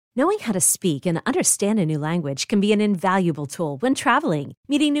Knowing how to speak and understand a new language can be an invaluable tool when traveling,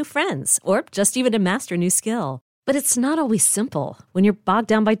 meeting new friends, or just even to master a new skill. But it's not always simple when you're bogged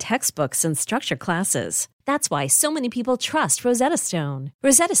down by textbooks and structured classes. That's why so many people trust Rosetta Stone.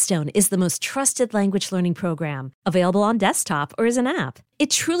 Rosetta Stone is the most trusted language learning program, available on desktop or as an app. It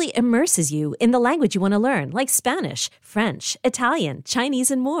truly immerses you in the language you want to learn, like Spanish, French, Italian,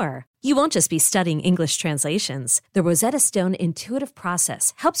 Chinese, and more. You won't just be studying English translations. The Rosetta Stone intuitive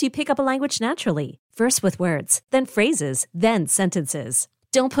process helps you pick up a language naturally, first with words, then phrases, then sentences.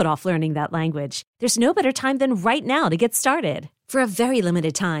 Don't put off learning that language. There's no better time than right now to get started. For a very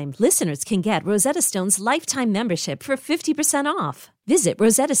limited time, listeners can get Rosetta Stone's lifetime membership for 50% off. Visit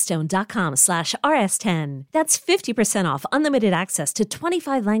rosettastone.com/rs10. That's 50% off unlimited access to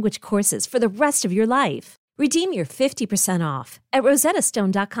 25 language courses for the rest of your life. Redeem your 50% off at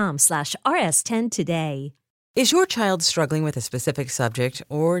rosettastone.com/rs10 today. Is your child struggling with a specific subject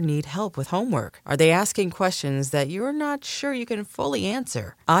or need help with homework? Are they asking questions that you're not sure you can fully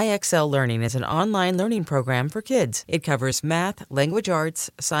answer? IXL Learning is an online learning program for kids. It covers math, language arts,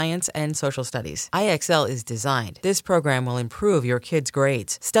 science, and social studies. IXL is designed. This program will improve your kids'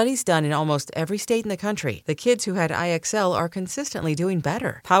 grades. Studies done in almost every state in the country. The kids who had IXL are consistently doing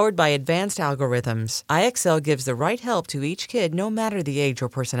better. Powered by advanced algorithms, IXL gives the right help to each kid no matter the age or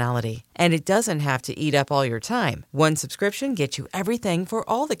personality. And it doesn't have to eat up all your time. One subscription gets you everything for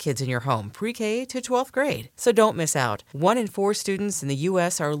all the kids in your home, pre-K to 12th grade. So don't miss out. 1 in 4 students in the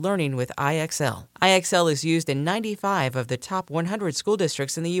U.S. are learning with IXL. IXL is used in 95 of the top 100 school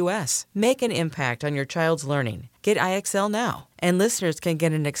districts in the U.S. Make an impact on your child's learning. Get IXL now. And listeners can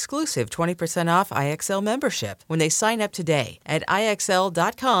get an exclusive 20% off IXL membership when they sign up today at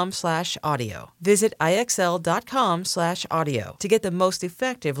IXL.com/audio. Visit IXL.com/audio to get the most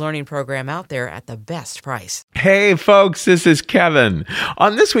effective learning program out there at the best price. Hey folks, this is Kevin.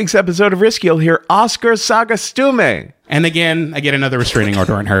 On this week's episode of Risk, you'll hear Oscar Sagastume. And again, I get another restraining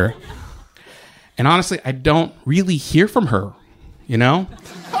order on her. And honestly, I don't really hear from her, you know?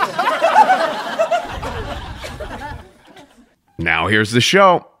 Now here's the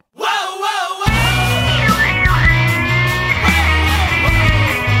show.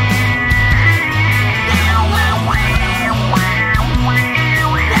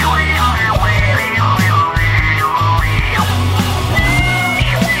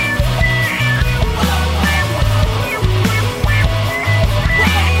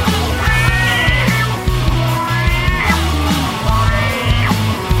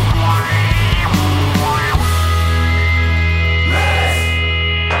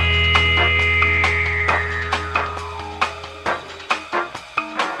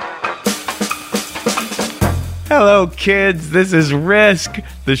 Hello, kids. This is Risk,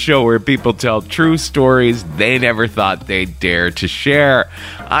 the show where people tell true stories they never thought they'd dare to share.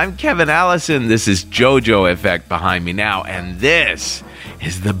 I'm Kevin Allison. This is JoJo Effect behind me now, and this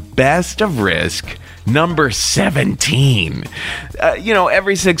is the best of Risk, number 17.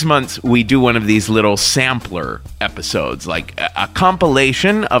 Every 6 months we do one of these little sampler episodes, like a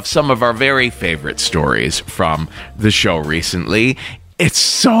compilation of some of our very favorite stories from the show recently. It's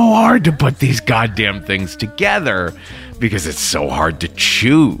so hard to put these goddamn things together because it's so hard to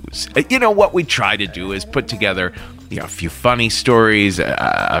choose. What we try to do is put together a few funny stories,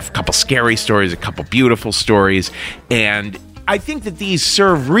 a couple scary stories, a couple beautiful stories, and I think that these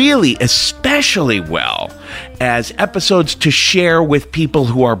serve really especially well as episodes to share with people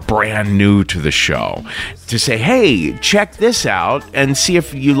who are brand new to the show. To say, hey, check this out and see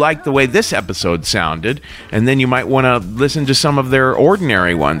if you like the way this episode sounded. And then you might want to listen to some of their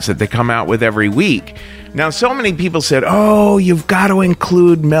ordinary ones that they come out with every week. Now, so many people said, oh, you've got to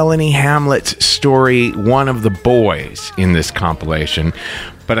include Melanie Hamlet's story, One of the Boys, in this compilation.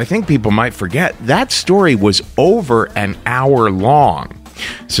 But I think people might forget that story was over an hour long.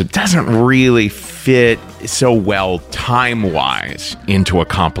 So it doesn't really fit so well time-wise into a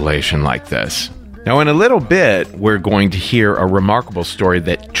compilation like this. Now, in a little bit, we're going to hear a remarkable story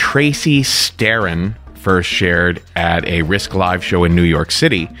that Tracy Starren first shared at a Risk Live show in New York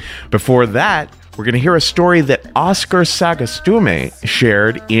City. Before that, we're going to hear a story that Oscar Sagastume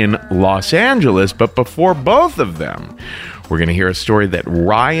shared in Los Angeles. But before both of them, we're going to hear a story that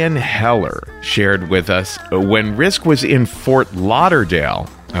Ryan Heller shared with us when Risk was in Fort Lauderdale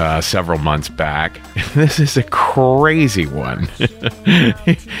several months back. This is a crazy one.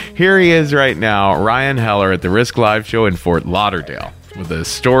 Here he is right now, Ryan Heller at the Risk Live show in Fort Lauderdale with a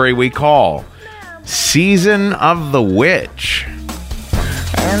story we call Season of the Witch.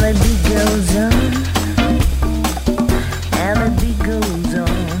 And the beat goes on, and the beat goes on,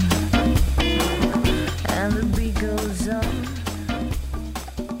 and the beat goes on.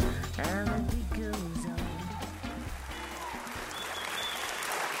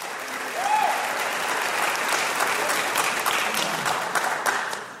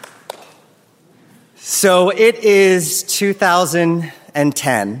 So it is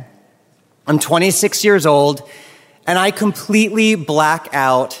 2010. I'm 26 years old, and I completely black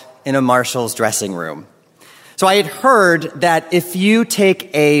out in a Marshall's dressing room. So I had heard that if you take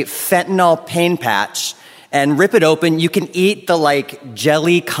a fentanyl pain patch and rip it open, you can eat the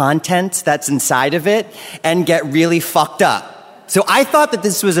jelly content that's inside of it and get really fucked up. So I thought that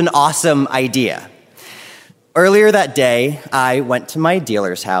this was an awesome idea. Earlier that day, I went to my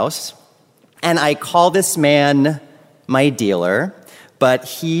dealer's house, and I call this man my dealer, but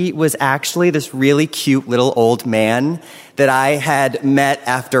he was actually this really cute little old man that I had met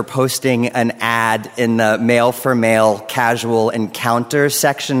after posting an ad in the male-for-male casual encounter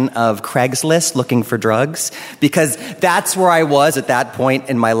section of Craigslist looking for drugs, because that's where I was at that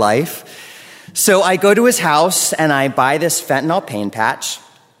point in my life. So I go to his house, and I buy this fentanyl pain patch.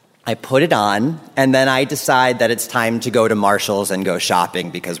 I put it on, and then I decide that it's time to go to Marshall's and go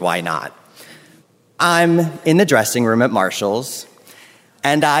shopping, because why not? I'm in the dressing room at Marshall's,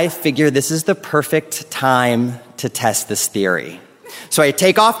 and I figure this is the perfect time to test this theory. So I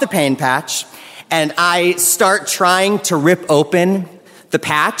take off the pain patch, and I start trying to rip open the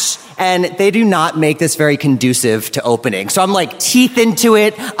patch, and they do not make this very conducive to opening. So I'm teeth into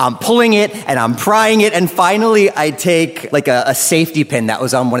it, I'm pulling it, and I'm prying it, and finally I take a safety pin that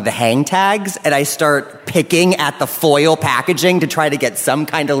was on one of the hang tags, and I start picking at the foil packaging to try to get some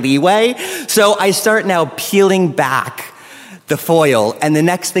kind of leeway. So I start now peeling back the foil, and the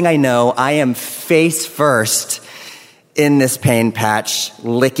next thing I know, I am face first in this pain patch,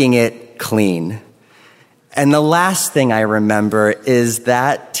 licking it clean. And the last thing I remember is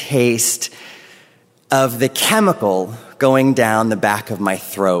that taste of the chemical going down the back of my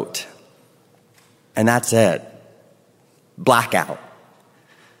throat. And that's it. Blackout.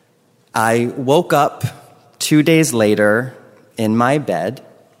 I woke up 2 days later in my bed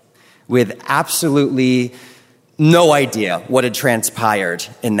with absolutely no idea what had transpired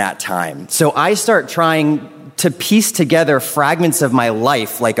in that time. So I start trying to piece together fragments of my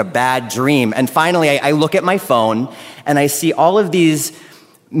life like a bad dream. And finally, I look at my phone, and I see all of these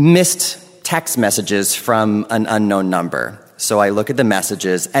missed text messages from an unknown number. So I look at the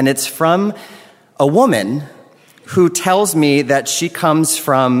messages, and it's from a woman who tells me that she comes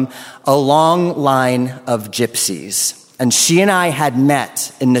from a long line of gypsies. And she and I had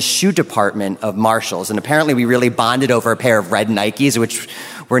met in the shoe department of Marshall's. And apparently we really bonded over a pair of red Nikes, which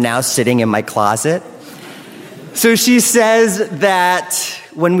were now sitting in my closet. So she says that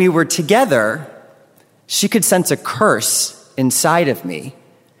when we were together, she could sense a curse inside of me,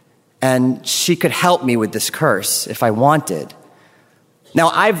 and she could help me with this curse if I wanted. Now,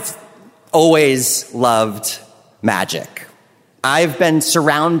 I've always loved magic. I've been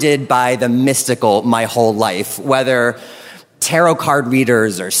surrounded by the mystical my whole life, whether tarot card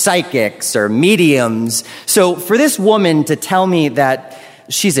readers or psychics or mediums. So for this woman to tell me that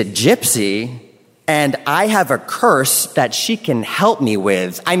she's a gypsy and I have a curse that she can help me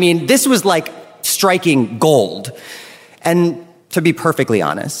with, I mean, this was like striking gold. And to be perfectly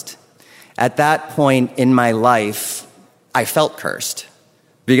honest, at that point in my life, I felt cursed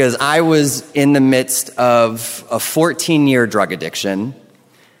because I was in the midst of a 14-year drug addiction.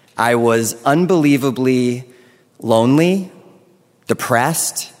 I was unbelievably lonely,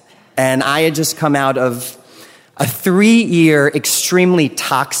 depressed, and I had just come out of a 3-year extremely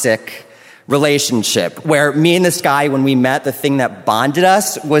toxic relationship where me and this guy, when we met, the thing that bonded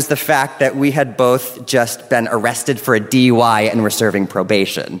us was the fact that we had both just been arrested for a DUI and were serving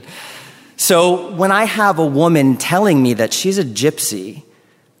probation. So when I have a woman telling me that she's a gypsy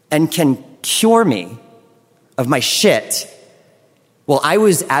and can cure me of my shit, well, I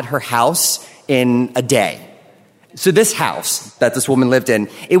was at her house in a day. So this house that this woman lived in,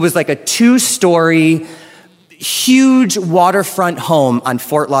 it was like a 2-story, huge waterfront home on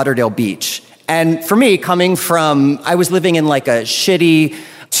Fort Lauderdale Beach. And for me, I was living in like a shitty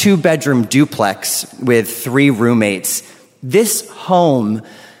 2-bedroom duplex with 3 roommates. This home,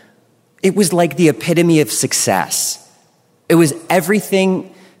 it was like the epitome of success. It was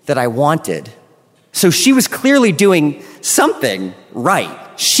everything that I wanted. So she was clearly doing something right.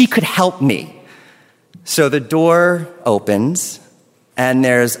 She could help me. So the door opens, and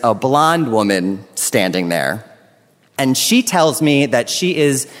there's a blonde woman standing there. And she tells me that she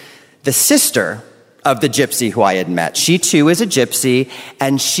is the sister of the gypsy who I had met. She too is a gypsy,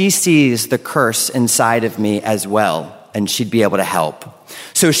 and she sees the curse inside of me as well, and she'd be able to help.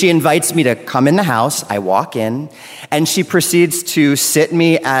 So she invites me to come in the house. I walk in, and she proceeds to sit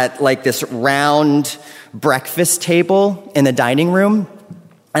me at like this round breakfast table in the dining room.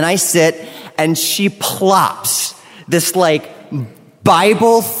 And I sit, and she plops this like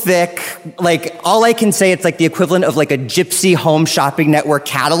Bible thick, like all I can say, it's like the equivalent of like a Gypsy Home Shopping Network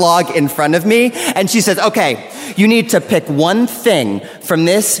catalog in front of me. And she says, okay, you need to pick one thing from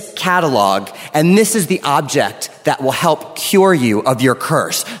this catalog, and this is the object that will help cure you of your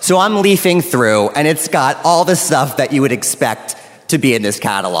curse. So I'm leafing through, and it's got all the stuff that you would expect to be in this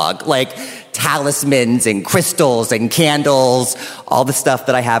catalog, like talismans and crystals and candles, all the stuff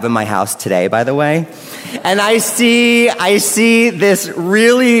that I have in my house today, by the way. And I see this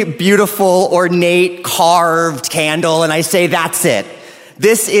really beautiful, ornate, carved candle, and I say, that's it.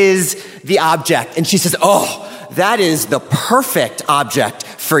 This is the object. And she says, oh, that is the perfect object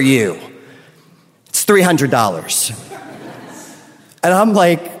for you. It's $300. And I'm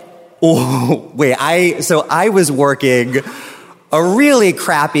like, oh, wait, I was working a really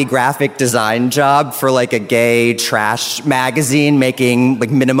crappy graphic design job for like a gay trash magazine making like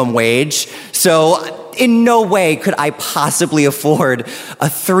minimum wage. So in no way could I possibly afford a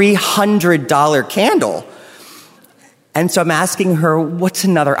 $300 candle. And so I'm asking her, what's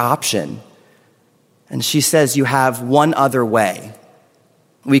another option? And she says, you have one other way.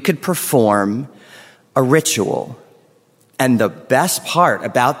 We could perform a ritual. And the best part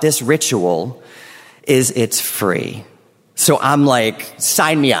about this ritual is it's free. So I'm like,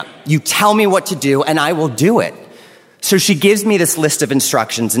 sign me up. You tell me what to do and I will do it. So she gives me this list of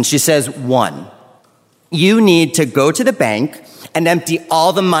instructions and she says, 1, you need to go to the bank and empty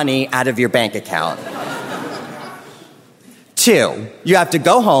all the money out of your bank account. 2, you have to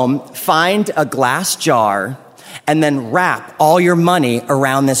go home, find a glass jar, and then wrap all your money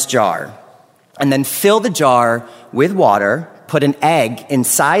around this jar. And then fill the jar with water, put an egg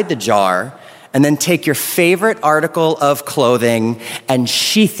inside the jar, and then take your favorite article of clothing and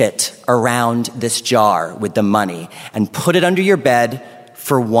sheath it around this jar with the money and put it under your bed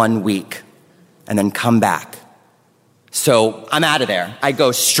for 1 week and then come back. So I'm out of there. I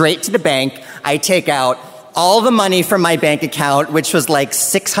go straight to the bank. I take out all the money from my bank account, which was like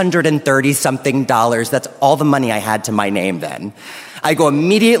 $630 something. That's all the money I had to my name then. I go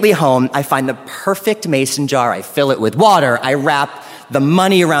immediately home. I find the perfect mason jar. I fill it with water. I wrap the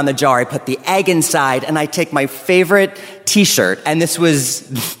money around the jar. I put the egg inside, and I take my favorite t-shirt. And this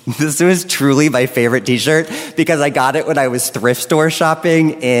was truly my favorite t-shirt because I got it when I was thrift store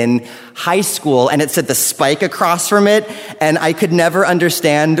shopping in high school, and it said the Spike across from it. And I could never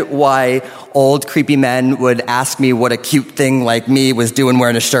understand why old creepy men would ask me what a cute thing like me was doing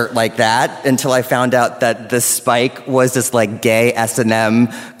wearing a shirt like that until I found out that the Spike was this like gay S&M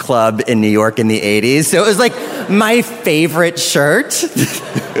club in New York in the 80s. So it was like my favorite shirt.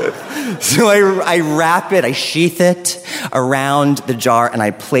 So I wrap it, I sheath it around the jar, and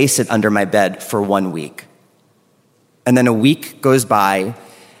I place it under my bed for 1 week. And then a week goes by,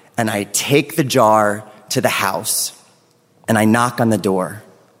 and I take the jar to the house, and I knock on the door.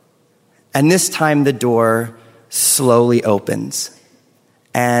 And this time the door slowly opens,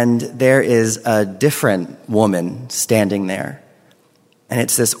 and there is a different woman standing there. And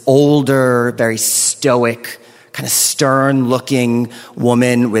it's this older, very stoic, kind of stern-looking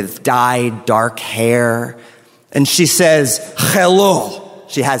woman with dyed dark hair. And she says, hello.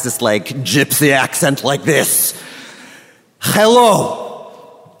 She has this like gypsy accent like this.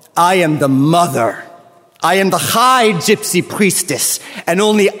 Hello. I am the mother. I am the high gypsy priestess, and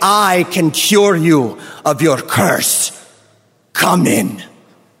only I can cure you of your curse. Come in.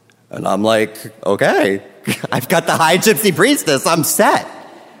 And I'm like, okay, I've got the high gypsy priestess. I'm set.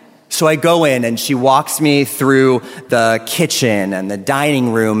 So I go in, and she walks me through the kitchen and the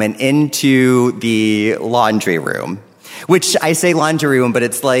dining room and into the laundry room, which I say laundry room, but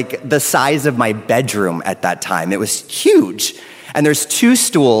it's like the size of my bedroom at that time. It was huge. And there's 2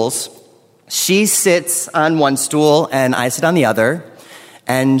 stools. She sits on one stool, and I sit on the other.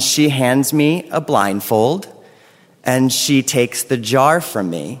 And she hands me a blindfold, and she takes the jar from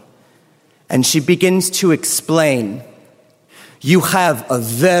me, and she begins to explain, you have a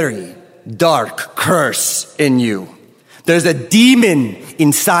very dark curse in you. There's a demon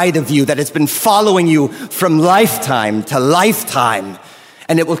inside of you that has been following you from lifetime to lifetime,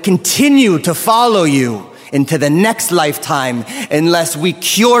 and it will continue to follow you into the next lifetime unless we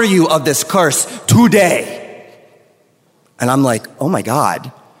cure you of this curse today. And I'm like, oh my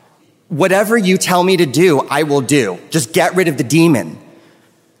God, whatever you tell me to do, I will do. Just get rid of the demon.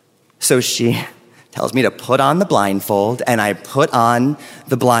 So she tells me to put on the blindfold, and I put on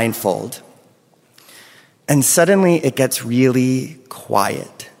the blindfold. And suddenly it gets really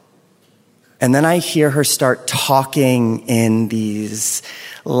quiet. And then I hear her start talking in these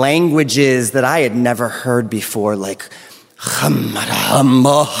languages that I had never heard before, like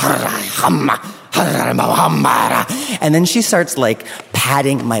And then she starts like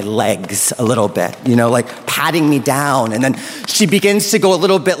patting my legs a little bit, like patting me down. And then she begins to go a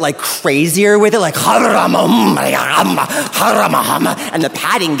little bit like crazier with it, like, and the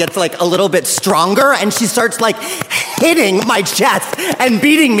patting gets like a little bit stronger. And she starts like hitting my chest and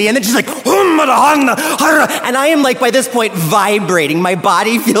beating me. And then she's like, and I am like, by this point, vibrating. My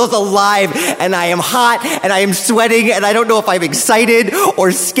body feels alive and I am hot and I am sweating and I don't know if I'm excited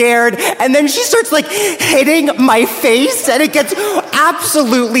or scared. And then she starts like hitting my face and it gets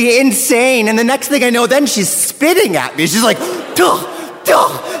absolutely insane. And the next thing I know, then she's spitting at me. She's like, duh,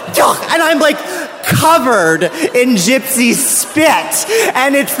 duh, duh. And I'm like covered in gypsy spit.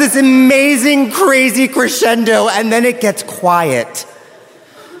 And it's this amazing, crazy crescendo. And then it gets quiet.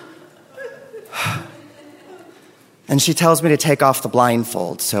 And she tells me to take off the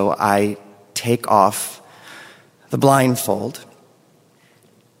blindfold. So I take off the blindfold.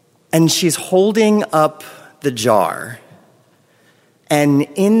 And she's holding up the jar. And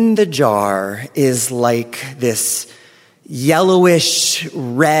in the jar is like this yellowish,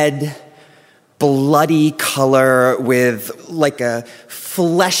 red, bloody color with like a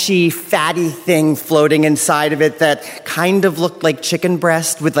fleshy, fatty thing floating inside of it that kind of looked like chicken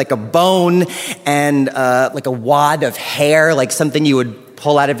breast with like a bone and like a wad of hair, like something you would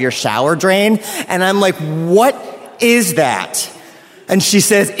pull out of your shower drain. And I'm like, what is that? And she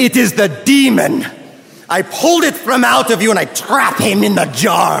says, it is the demon. I pulled it from out of you and I trap him in the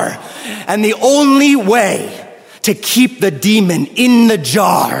jar. And the only way to keep the demon in the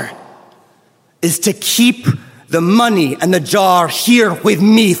jar is to keep the money and the jar here with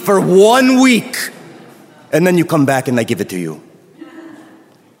me for 1 week. And then you come back and I give it to you.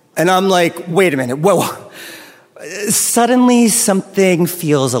 And I'm like, wait a minute, whoa. Suddenly something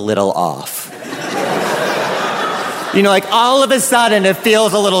feels a little off. Like all of a sudden it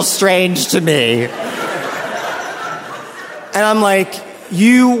feels a little strange to me. And I'm like,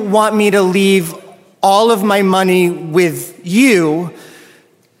 you want me to leave all of my money with you?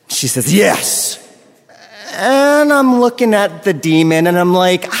 She says, yes. And I'm looking at the demon and I'm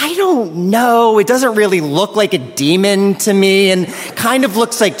like, I don't know. It doesn't really look like a demon to me and kind of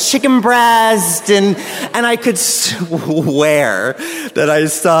looks like chicken breast. And I could swear that I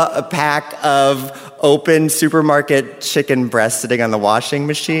saw a pack of open supermarket chicken breast sitting on the washing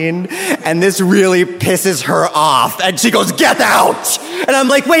machine. And this really pisses her off. And she goes, get out. And I'm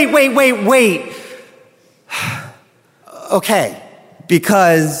like, wait. Okay.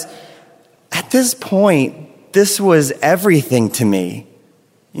 Because at this point, this was everything to me.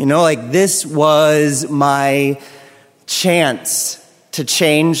 Like this was my chance to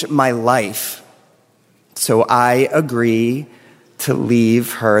change my life. So I agree to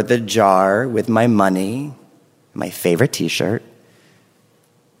leave her the jar with my money, my favorite t-shirt,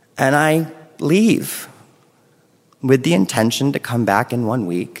 and I leave with the intention to come back in 1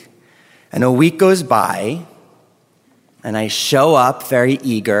 week. And a week goes by, and I show up very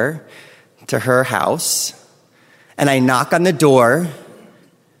eager to her house, and I knock on the door,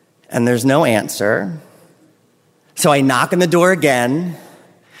 and there's no answer. So I knock on the door again,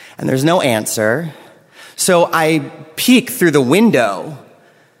 and there's no answer. So I peek through the window,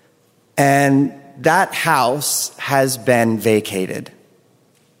 and that house has been vacated.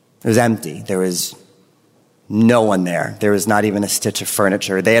 It was empty. There was no one there. There was not even a stitch of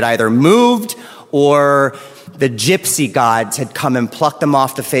furniture. They had either moved or the gypsy gods had come and plucked them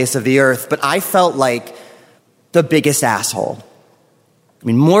off the face of the earth. But I felt like the biggest asshole. I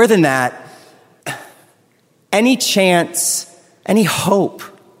mean, more than that, any chance, any hope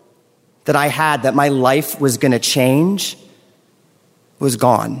that I had that my life was going to change was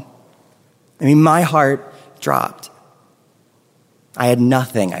gone. I mean, my heart dropped. I had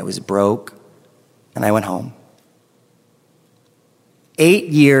nothing. I was broke, and I went home. 8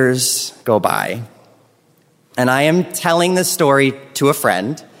 years go by, and I am telling this story to a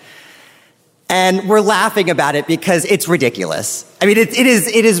friend, and we're laughing about it because it's ridiculous. I mean, it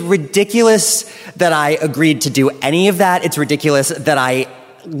is ridiculous that I agreed to do any of that. It's ridiculous that I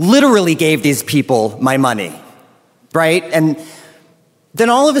literally gave these people my money, right? And then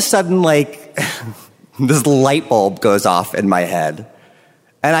all of a sudden, like, this light bulb goes off in my head.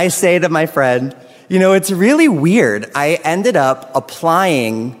 And I say to my friend, it's really weird. I ended up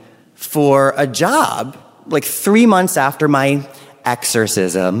applying for a job like 3 months after my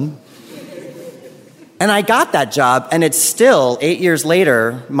exorcism. And I got that job, and it's still, 8 years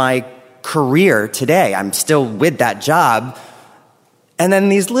later, my career today. I'm still with that job. And then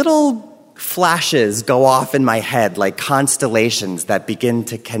these little flashes go off in my head like constellations that begin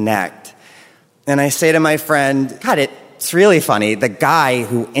to connect. And I say to my friend, God, it's really funny. The guy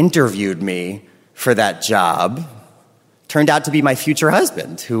who interviewed me for that job turned out to be my future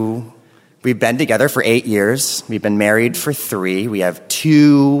husband, who we've been together for 8 years. We've been married for 3. We have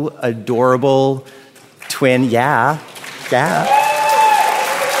 2 adorable twin, yeah.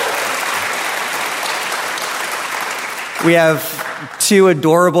 We have 2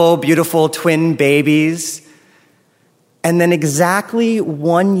 adorable, beautiful twin babies. And then exactly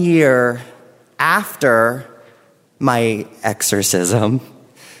 1 year after my exorcism,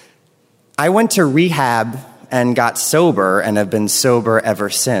 I went to rehab and got sober and have been sober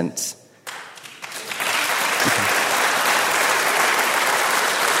ever since.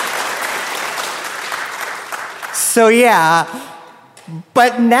 So yeah,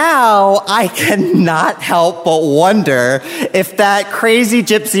 but now I cannot help but wonder if that crazy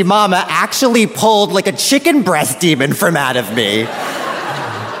gypsy mama actually pulled like a chicken breast demon from out of me.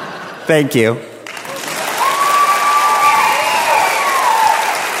 Thank you.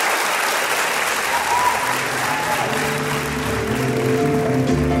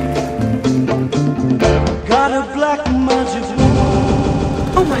 Got a black magic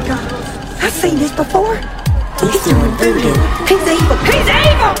woman. Oh my God, I've seen this before. He's doing voodoo. He's evil. He's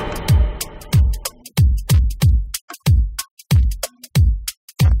evil!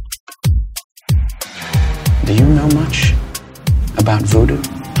 Do you know much about voodoo?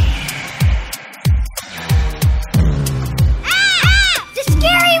 The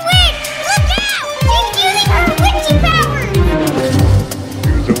scary witch! Look out! She's using her witchy powers!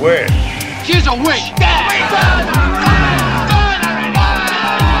 She's a witch. She's a witch!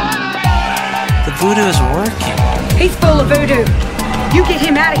 The voodoo is working. He's full of voodoo. You get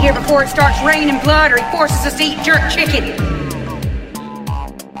him out of here before it starts raining blood or he forces us to eat jerk chicken.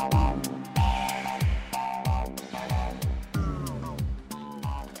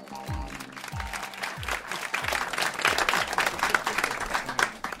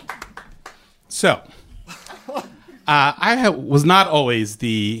 So, I was not always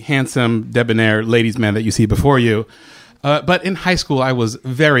the handsome, debonair ladies' man that you see before you. But in high school, I was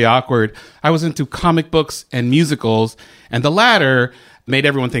very awkward. I was into comic books and musicals, and the latter made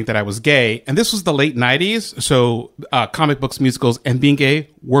everyone think that I was gay. And this was the late 90s, so comic books, musicals, and being gay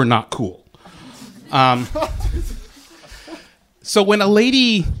were not cool. So when a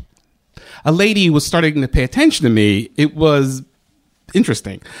lady was starting to pay attention to me, it was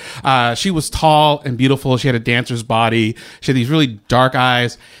interesting. She was tall and beautiful. She had a dancer's body. She had these really dark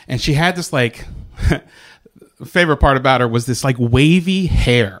eyes, and she had this like... favorite part about her was this like wavy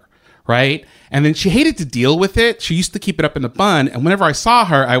hair, right? And then she hated to deal with it. She used to keep it up in a bun. And whenever I saw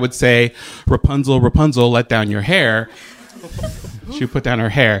her, I would say, Rapunzel, Rapunzel, let down your hair. She would put down her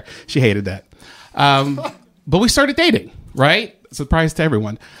hair. She hated that. But we started dating, right? Surprise to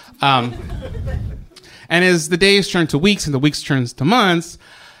everyone. And as the days turned to weeks and the weeks turned to months,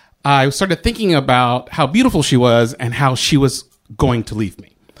 I started thinking about how beautiful she was and how she was going to leave me.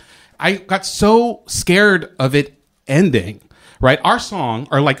 I got so scared of it ending, right? Our song,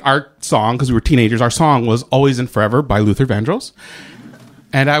 because we were teenagers, our song was Always and Forever by Luther Vandross.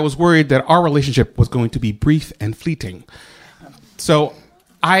 And I was worried that our relationship was going to be brief and fleeting. So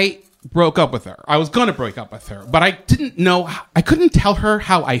I broke up with her. I was going to break up with her, but I couldn't tell her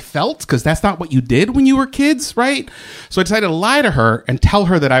how I felt because that's not what you did when you were kids, right? So I decided to lie to her and tell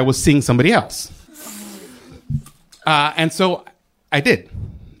her that I was seeing somebody else. And so I did.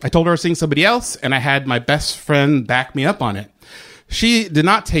 I told her I was seeing somebody else, and I had my best friend back me up on it. She did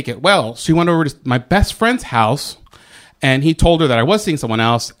not take it well. She went over to my best friend's house, and he told her that I was seeing someone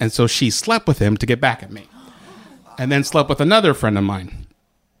else, and so she slept with him to get back at me. And then slept with another friend of mine.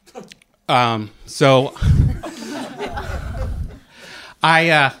 So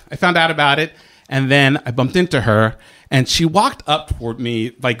I found out about it, and then I bumped into her, and she walked up toward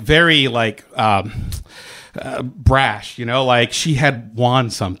me like very brash, like she had won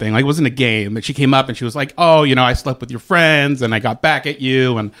something, like it wasn't a game. But she came up and she was like, "Oh, I slept with your friends and I got back at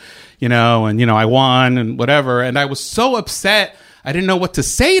you, and I won and whatever." And I was so upset, I didn't know what to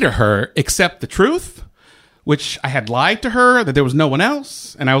say to her except the truth, which I had lied to her that there was no one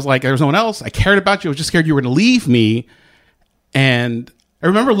else. And I was like, there was no one else. I cared about you. I was just scared you were going to leave me. And I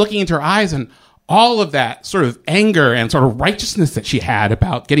remember looking into her eyes, and all of that sort of anger and sort of righteousness that she had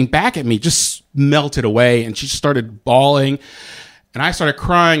about getting back at me just melted away, and she started bawling, and I started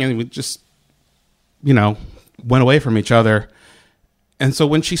crying, and we just, went away from each other. And so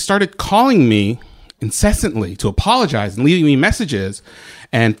when she started calling me incessantly to apologize and leaving me messages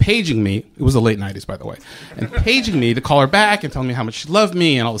and paging me, it was the late 90s, by the way, and paging me to call her back and tell me how much she loved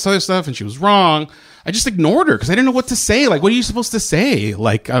me and all this other stuff, and she was wrong, I just ignored her because I didn't know what to say. Like, what are you supposed to say?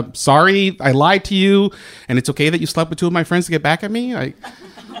 Like, I'm sorry, I lied to you, and it's okay that you slept with 2 of my friends to get back at me?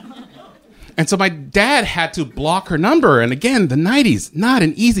 And And so my dad had to block her number. And again, the 90s, not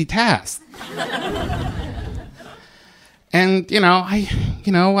an easy task. And, I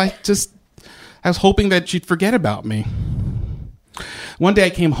was hoping that she'd forget about me. One day I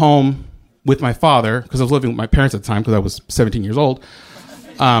came home with my father, because I was living with my parents at the time, because I was 17 years old.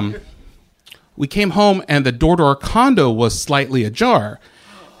 We came home and the door to our condo was slightly ajar.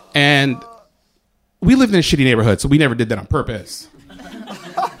 And we lived in a shitty neighborhood, so we never did that on purpose.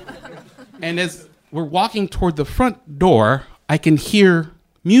 And as we're walking toward the front door, I can hear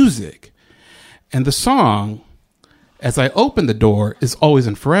music. And the song, as I open the door, is Always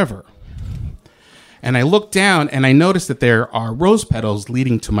and Forever. And I look down and I notice that there are rose petals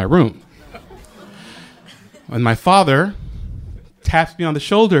leading to my room. And my father taps me on the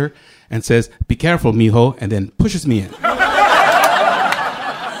shoulder and says, "Be careful, mijo," and then pushes me in.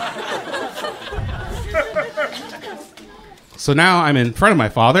 So now I'm in front of my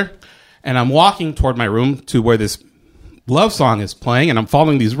father, and I'm walking toward my room to where this love song is playing, and I'm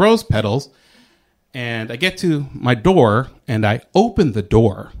following these rose petals. And I get to my door, and I open the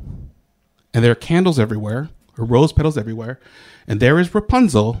door, and there are candles everywhere, or rose petals everywhere, and there is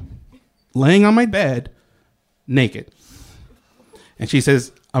Rapunzel laying on my bed, naked. And she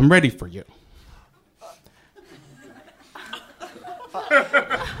says, "I'm ready for you."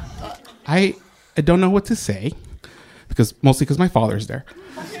 I don't know what to say, mostly because my father's there.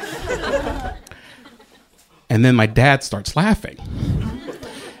 And then my dad starts laughing.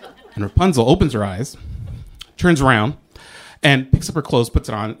 And Rapunzel opens her eyes, turns around, and picks up her clothes, puts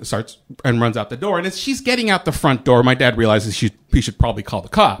it on, and runs out the door. And as she's getting out the front door, my dad realizes he should probably call the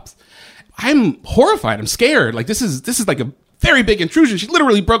cops. I'm horrified. I'm scared. Like, this is like a very big intrusion. She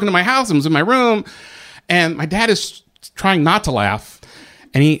literally broke into my house and was in my room. And my dad is trying not to laugh.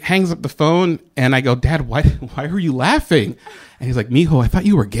 And he hangs up the phone, and I go, "Dad, why are you laughing?" And he's like, "Mijo, I thought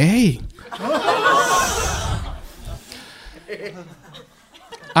you were gay."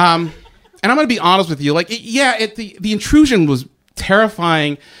 And I'm going to be honest with you. Like, the intrusion was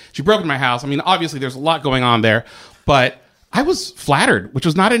terrifying. She broke into my house. I mean, obviously there's a lot going on there, but I was flattered, which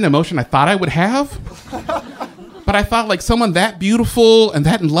was not an emotion I thought I would have. But I thought, like, someone that beautiful and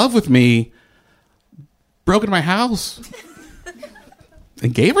that in love with me broke into my house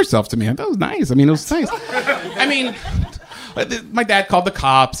and gave herself to me. That was nice. I mean, it was nice. I mean, my dad called the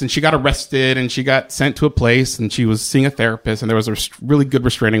cops, and she got arrested, and she got sent to a place, and she was seeing a therapist, and there was a really good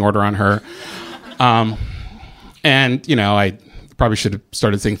restraining order on her. And, I probably should have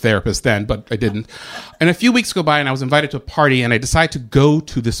started saying therapist then, but I didn't. And a few weeks go by, and I was invited to a party, and I decided to go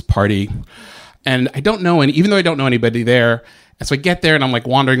to this party. And I don't know, and even though I don't know anybody there, and so I get there and I'm like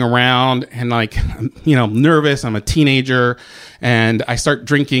wandering around and like, nervous. I'm a teenager and I start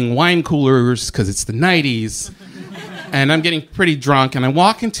drinking wine coolers because it's the 90s and I'm getting pretty drunk and I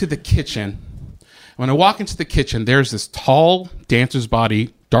walk into the kitchen. When I walk into the kitchen, there's this tall dancer's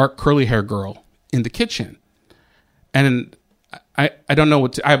body, dark curly hair girl in the kitchen. And I don't know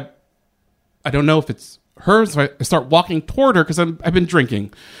what to, I don't know if it's her. So I start walking toward her because I've been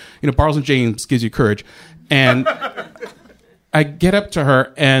drinking. Bartles and James gives you courage. And I get up to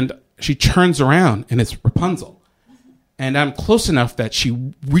her and she turns around and it's Rapunzel. And I'm close enough that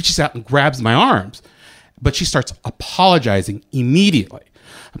she reaches out and grabs my arms. But she starts apologizing immediately.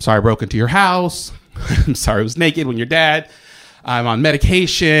 "I'm sorry I broke into your house. I'm sorry I was naked when you're dead. I'm on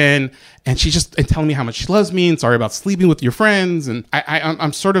medication." And she's just telling me how much she loves me and sorry about sleeping with your friends. And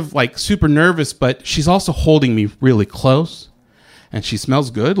I'm sort of like super nervous, but she's also holding me really close. And she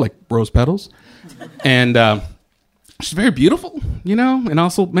smells good, like rose petals. And she's very beautiful, and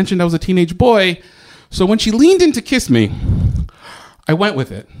also mentioned I was a teenage boy. So when she leaned in to kiss me, I went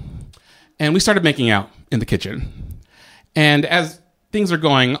with it. And we started making out in the kitchen. And as things are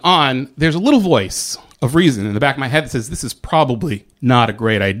going on, there's a little voice of reason in the back of my head that says, this is probably not a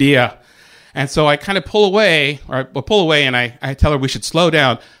great idea. And so I kind of pull away and I tell her we should slow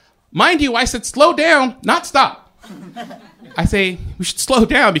down. Mind you, I said slow down, not stop. I say, we should slow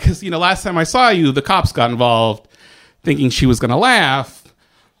down because, last time I saw you, the cops got involved thinking she was going to laugh.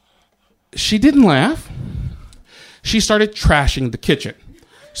 She didn't laugh. She started trashing the kitchen.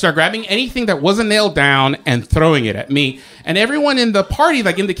 She started grabbing anything that wasn't nailed down and throwing it at me. And everyone in the party,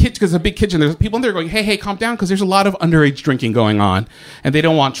 like in the kitchen, because it's a big kitchen, there's people in there going, hey, calm down, because there's a lot of underage drinking going on, and they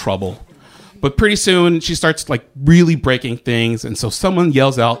don't want trouble. But pretty soon, she starts like really breaking things, and so someone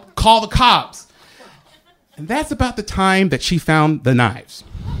yells out, call the cops. And that's about the time that she found the knives.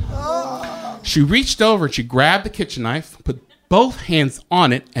 She reached over and she grabbed the kitchen knife, put both hands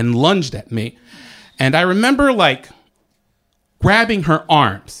on it, and lunged at me. And I remember like grabbing her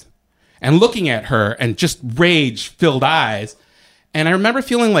arms and looking at her and just rage-filled eyes. And I remember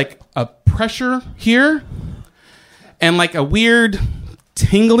feeling like a pressure here and like a weird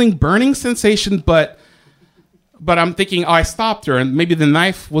tingling, burning sensation, but I'm thinking, I stopped her and maybe the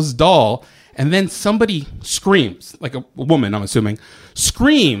knife was dull. And then somebody screams, like a woman, I'm assuming,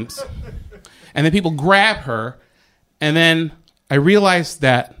 screams. And then people grab her. And then I realize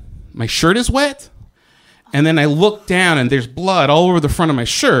that my shirt is wet. And then I look down and there's blood all over the front of my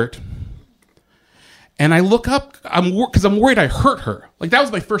shirt. And I look up, because I'm worried I hurt her. Like, that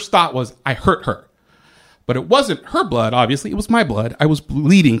was my first thought, was I hurt her. But it wasn't her blood, obviously. It was my blood. I was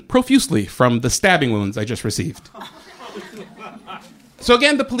bleeding profusely from the stabbing wounds I just received. So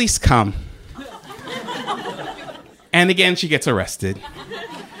again, the police come. And again, she gets arrested.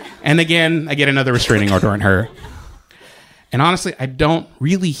 And again, I get another restraining order on her. And honestly, I don't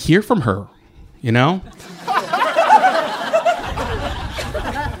really hear from her, you know?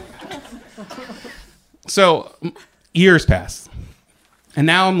 So years pass. And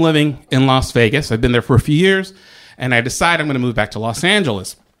now I'm living in Las Vegas. I've been there for a few years. And I decide I'm going to move back to Los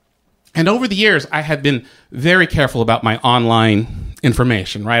Angeles. And over the years, I have been very careful about my online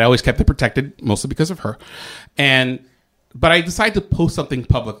information, right? I always kept it protected, mostly because of her. But I decided to post something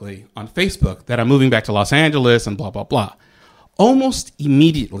publicly on Facebook that I'm moving back to Los Angeles and blah, blah, blah. Almost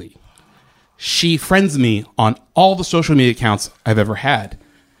immediately, she friends me on all the social media accounts I've ever had,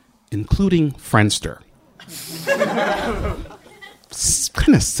 including Friendster. It's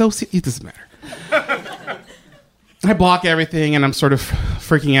kind of it doesn't matter. I block everything and I'm sort of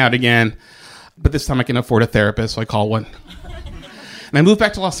freaking out again. But this time I can afford a therapist, so I call one. And I moved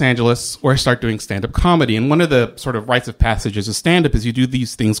back to Los Angeles, where I start doing stand-up comedy. And one of the sort of rites of passage as a stand-up is you do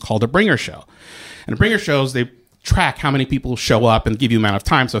these things called a bringer show. And bringer shows, they track how many people show up and give you amount of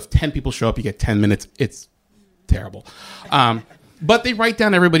time. So if 10 people show up, you get 10 minutes. It's terrible. But they write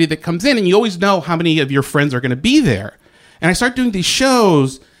down everybody that comes in, and you always know how many of your friends are going to be there. And I start doing these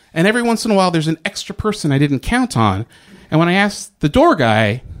shows, and every once in a while, there's an extra person I didn't count on. And when I ask the door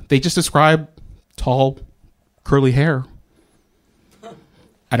guy, they just describe tall, curly hair.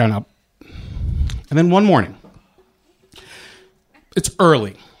 I don't know. And then one morning, it's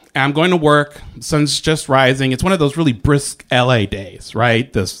early, and I'm going to work. The sun's just rising. It's one of those really brisk LA days,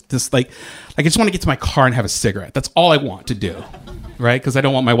 right? This like I just want to get to my car and have a cigarette. That's all I want to do, right? Because I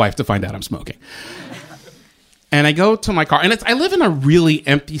don't want my wife to find out I'm smoking. And I go to my car, and I live in a really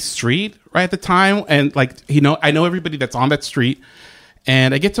empty street right at the time, and I know everybody that's on that street.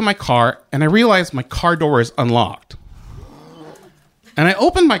 And I get to my car, and I realize my car door is unlocked. And I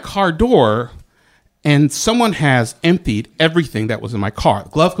open my car door, and someone has emptied everything that was in my car. The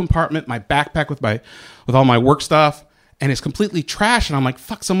glove compartment, my backpack with all my work stuff, and it's completely trashed. And I'm like,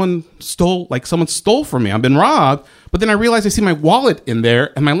 fuck, someone stole from me. I've been robbed. But then I realize I see my wallet in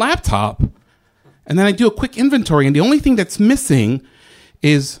there and my laptop. And then I do a quick inventory, and the only thing that's missing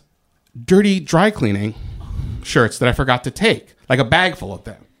is dirty dry cleaning shirts that I forgot to take, like a bag full of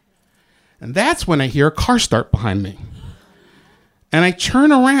them. And that's when I hear a car start behind me. And I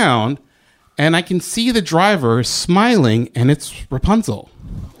turn around, and I can see the driver smiling, and it's Rapunzel.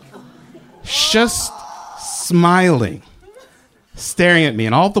 Just smiling, staring at me,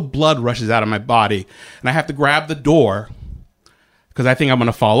 and all the blood rushes out of my body. And I have to grab the door because I think I'm going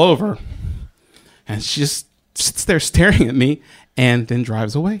to fall over. And she just sits there staring at me and then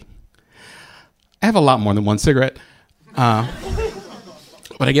drives away. I have a lot more than one cigarette. But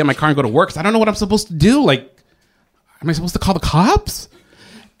I get in my car and go to work because I don't know what I'm supposed to do. Like, am I supposed to call the cops?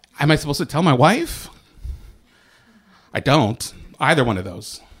 Am I supposed to tell my wife? I don't. Either one of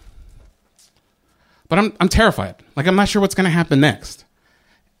those. But I'm terrified. Like, I'm not sure what's going to happen next.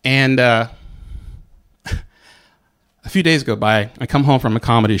 And a few days go by. I come home from a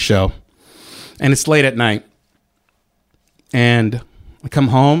comedy show. And it's late at night. And I come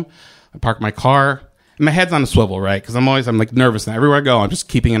home. I park my car. And my head's on a swivel, right? Because I'm like nervous. And everywhere I go, I'm just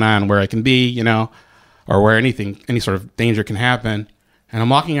keeping an eye on where I can be, you know, or where any sort of danger can happen. And I'm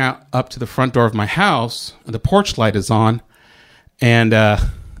walking out up to the front door of my house, and the porch light is on, and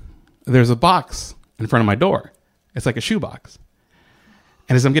there's a box in front of my door. It's like a shoebox.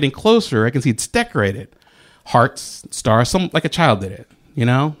 And as I'm getting closer, I can see it's decorated. Hearts, stars, like a child did it, you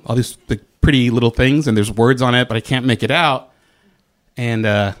know? All these pretty little things, and there's words on it, but I can't make it out. And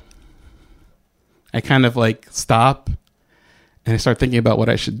I kind of like stop, and I start thinking about what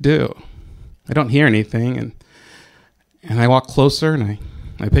I should do. I don't hear anything, and I walk closer, and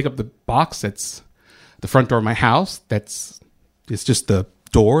I pick up the box that's the front door of my house. It's just the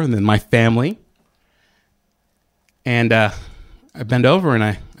door, and then my family. And I bend over, and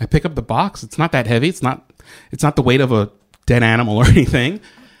I pick up the box. It's not that heavy. It's not the weight of a dead animal or anything.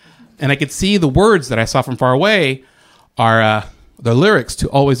 And I could see the words that I saw from far away are the lyrics to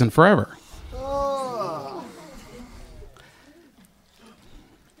Always and Forever.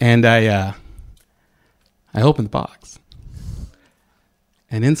 And I opened the box.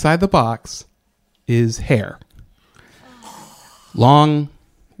 And inside the box is hair. Long,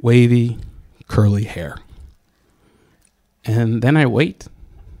 wavy, curly hair. And then I wait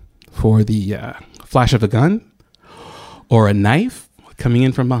for the flash of a gun or a knife coming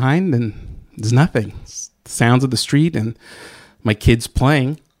in from behind, and there's nothing. It's the sounds of the street and my kids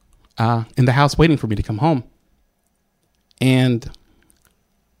playing in the house waiting for me to come home. And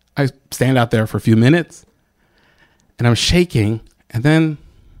I stand out there for a few minutes, and I'm shaking, and then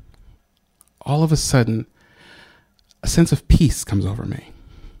all of a sudden, a sense of peace comes over me.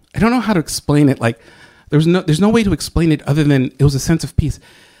 I don't know how to explain it. Like, there's no way to explain it other than it was a sense of peace.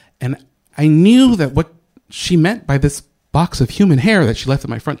 And I knew that what she meant by this box of human hair that she left at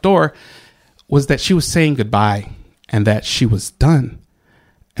my front door was that she was saying goodbye and that she was done.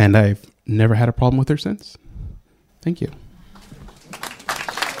 And I've never had a problem with her since. Thank you.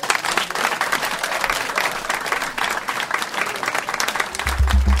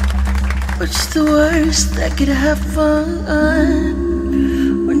 What's the worst that could happen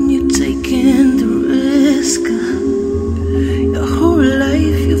when you're taking the risk? Your whole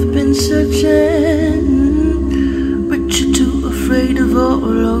life you've been searching, but you're too afraid of all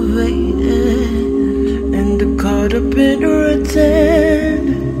of it, and caught up in routine.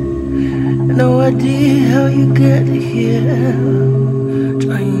 No idea how you get here.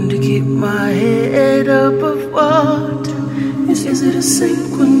 Trying to keep my head above water. It's easy to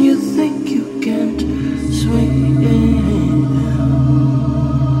sink when you think you can't swim.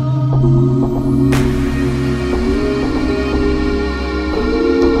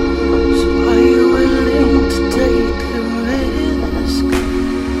 So are you willing to take the risk?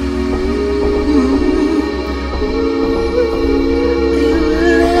 Are you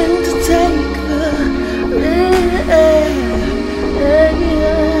willing to take the risk?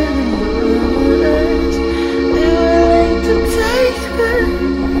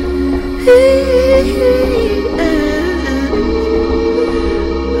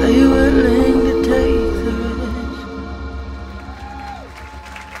 Are you willing to take the risk?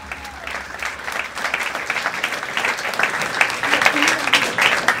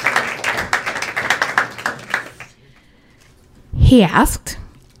 He asked,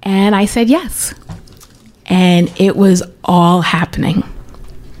 and I said yes. And it was all happening.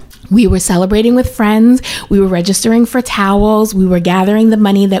 We were celebrating with friends. We were registering for towels. We were gathering the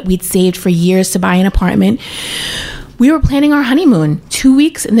money that we'd saved for years to buy an apartment. We were planning our honeymoon, 2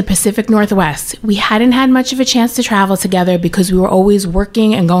 weeks in the Pacific Northwest. We hadn't had much of a chance to travel together because we were always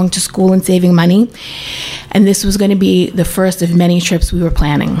working and going to school and saving money. And this was going to be the first of many trips we were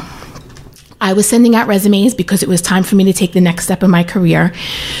planning. I was sending out resumes because it was time for me to take the next step in my career.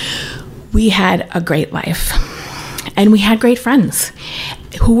 We had a great life. And we had great friends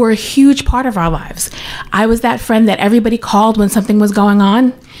who were a huge part of our lives. I was that friend that everybody called when something was going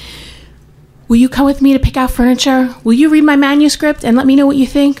on. Will you come with me to pick out furniture? Will you read my manuscript and let me know what you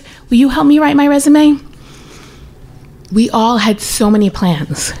think? Will you help me write my resume? We all had so many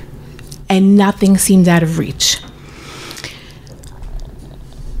plans, and nothing seemed out of reach.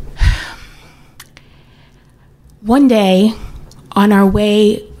 One day, on our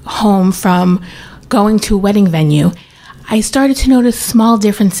way home from going to a wedding venue, I started to notice small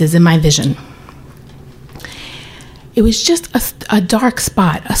differences in my vision. It was just a dark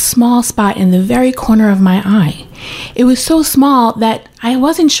spot, a small spot in the very corner of my eye. It was so small that I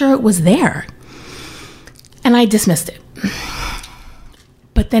wasn't sure it was there. And I dismissed it.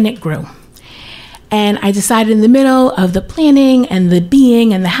 But then it grew. And I decided in the middle of the planning and the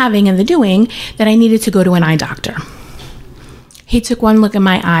being and the having and the doing that I needed to go to an eye doctor. He took one look at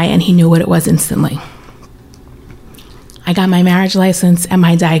my eye and he knew what it was instantly. I got my marriage license and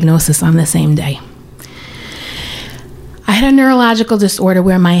my diagnosis on the same day. I had a neurological disorder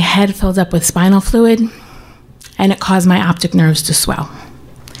where my head filled up with spinal fluid and it caused my optic nerves to swell.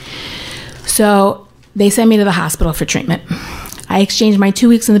 So they sent me to the hospital for treatment. I exchanged my 2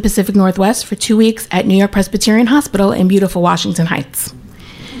 weeks in the Pacific Northwest for 2 weeks at New York Presbyterian Hospital in beautiful Washington Heights.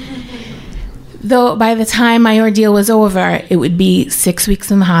 Though by the time my ordeal was over, it would be 6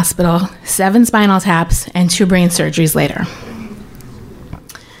 weeks in the hospital, 7 spinal taps, and 2 brain surgeries later.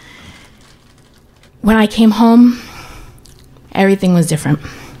 When I came home, everything was different.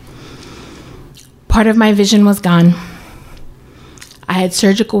 Part of my vision was gone. I had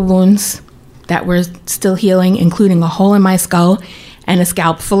surgical wounds that were still healing, including a hole in my skull and a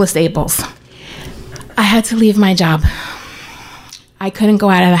scalp full of staples. I had to leave my job. I couldn't go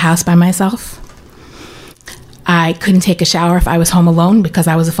out of the house by myself. I couldn't take a shower if I was home alone because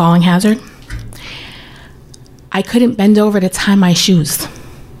I was a falling hazard. I couldn't bend over to tie my shoes.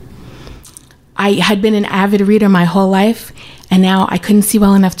 I had been an avid reader my whole life, and now I couldn't see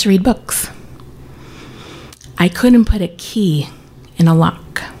well enough to read books. I couldn't put a key in a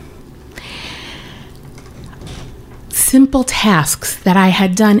lock. Simple tasks that I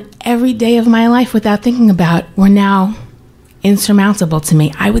had done every day of my life without thinking about were now insurmountable to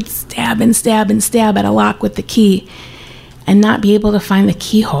me. I would stab and stab and stab at a lock with the key and not be able to find the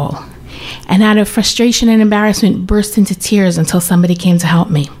keyhole. And out of frustration and embarrassment, burst into tears until somebody came to help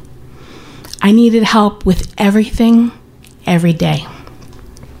me. I needed help with everything, every day.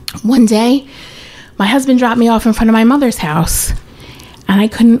 One day, my husband dropped me off in front of my mother's house, and I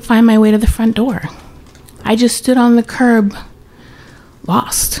couldn't find my way to the front door. I just stood on the curb,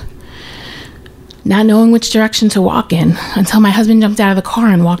 lost, not knowing which direction to walk in, until my husband jumped out of the car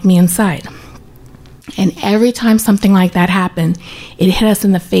and walked me inside. And every time something like that happened, it hit us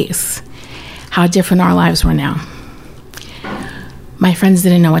in the face how different our lives were now. My friends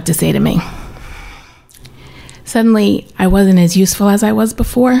didn't know what to say to me. Suddenly, I wasn't as useful as I was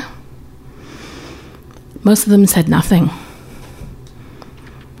before. Most of them said nothing.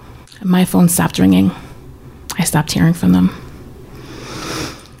 My phone stopped ringing. I stopped hearing from them.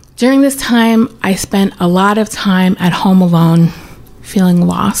 During this time, I spent a lot of time at home alone, feeling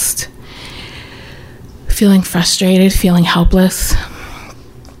lost, feeling frustrated, feeling helpless.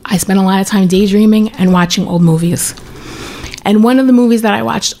 I spent a lot of time daydreaming and watching old movies. And one of the movies that I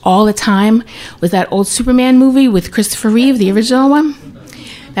watched all the time was that old Superman movie with Christopher Reeve, the original one.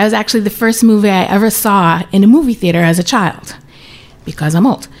 That was actually the first movie I ever saw in a movie theater as a child, because I'm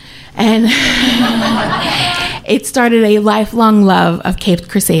old. And it started a lifelong love of Caped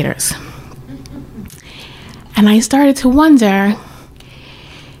Crusaders. And I started to wonder,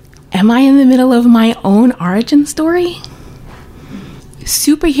 am I in the middle of my own origin story?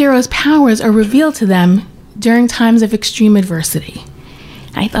 Superheroes' powers are revealed to them during times of extreme adversity.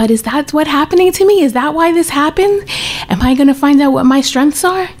 I thought, is that what's happening to me? Is that why this happened? Am I going to find out what my strengths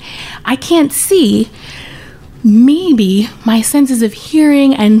are? I can't see. Maybe my senses of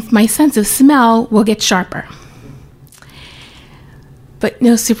hearing and my sense of smell will get sharper. But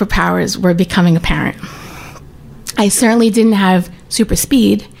no superpowers were becoming apparent. I certainly didn't have super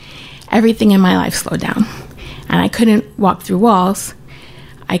speed. Everything in my life slowed down. And I couldn't walk through walls.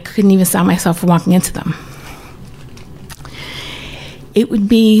 I couldn't even stop myself from walking into them. It would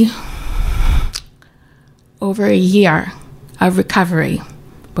be over a year of recovery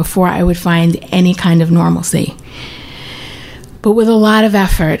before I would find any kind of normalcy. But with a lot of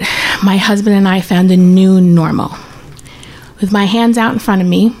effort, my husband and I found a new normal. With my hands out in front of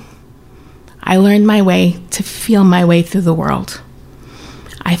me, I learned my way to feel my way through the world.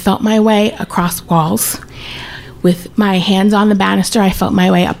 I felt my way across walls. With my hands on the banister, I felt my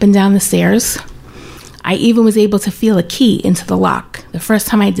way up and down the stairs. I even was able to feel a key into the lock. The first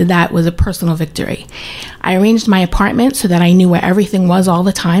time I did that was a personal victory. I arranged my apartment so that I knew where everything was all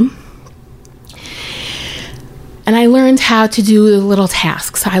the time. And I learned how to do the little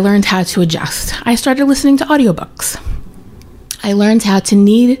tasks. I learned how to adjust. I started listening to audiobooks. I learned how to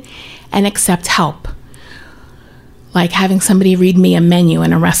need and accept help, like having somebody read me a menu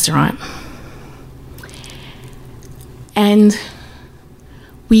in a restaurant. And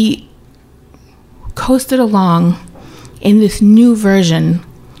we coasted along in this new version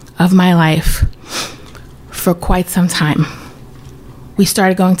of my life for quite some time. We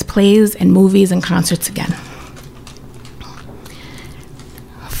started going to plays and movies and concerts again.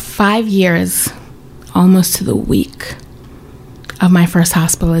 5 years, almost to the week of my first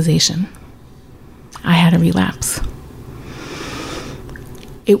hospitalization, I had a relapse.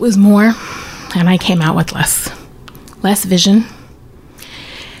 It was more, and I came out with less vision.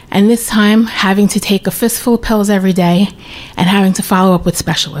 And this time, having to take a fistful of pills every day and having to follow up with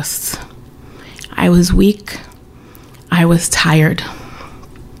specialists. I was weak. I was tired.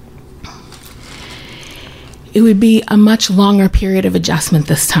 It would be a much longer period of adjustment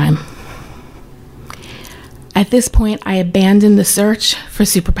this time. At this point, I abandoned the search for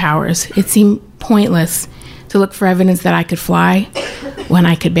superpowers. It seemed pointless to look for evidence that I could fly when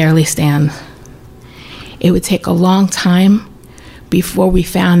I could barely stand. It would take a long time before we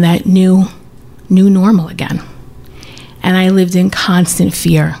found that new normal again. And I lived in constant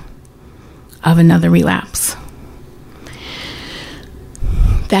fear of another relapse.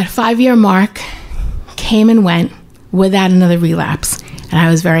 That 5-year mark came and went without another relapse, and I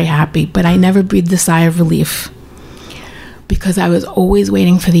was very happy, but I never breathed a sigh of relief because I was always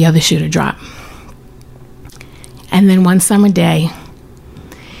waiting for the other shoe to drop. And then one summer day,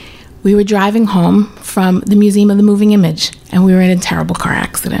 we were driving home from the Museum of the Moving Image, and we were in a terrible car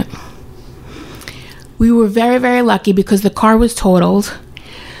accident. We were very, very lucky because the car was totaled,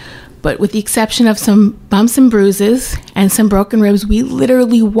 but with the exception of some bumps and bruises and some broken ribs, we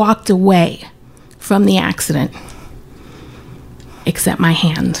literally walked away from the accident, except my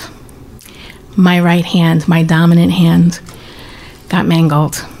hand. My right hand, my dominant hand, got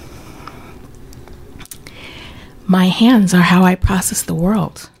mangled. My hands are how I process the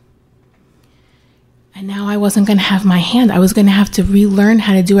world. And now I wasn't going to have my hand. I was going to have to relearn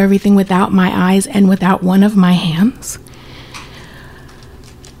how to do everything without my eyes and without one of my hands.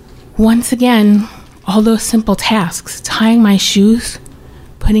 Once again, all those simple tasks, tying my shoes,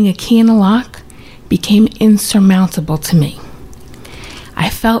 putting a key in a lock, became insurmountable to me. I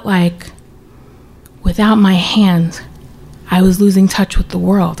felt like without my hand, I was losing touch with the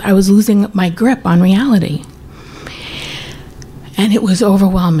world. I was losing my grip on reality. And it was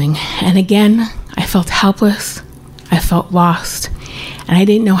overwhelming. And again, I felt helpless. I felt lost. And I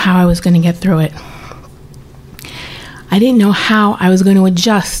didn't know how I was going to get through it. I didn't know how I was going to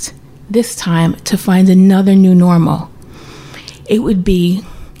adjust this time to find another new normal. It would be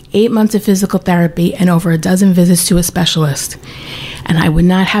 8 months of physical therapy and over a dozen visits to a specialist. And I would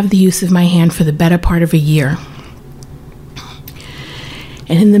not have the use of my hand for the better part of a year.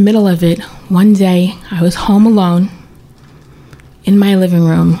 And in the middle of it, one day, I was home alone in my living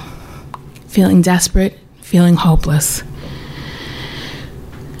room, feeling desperate, feeling hopeless.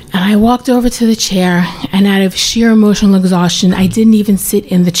 And I walked over to the chair, and out of sheer emotional exhaustion, I didn't even sit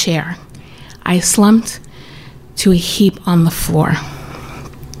in the chair. I slumped to a heap on the floor.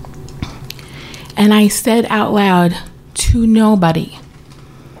 And I said out loud to nobody,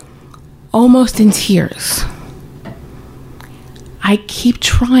 almost in tears, I keep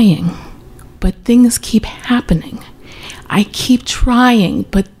trying, but things keep happening. I keep trying,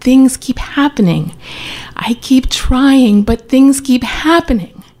 but things keep happening. I keep trying, but things keep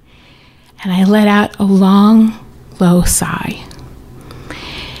happening. And I let out a long, low sigh.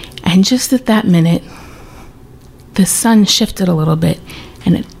 And just at that minute, the sun shifted a little bit,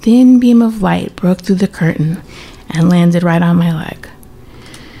 and a thin beam of light broke through the curtain and landed right on my leg.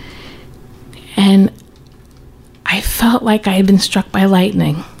 And I felt like I had been struck by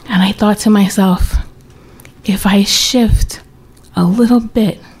lightning. And I thought to myself, if I shift a little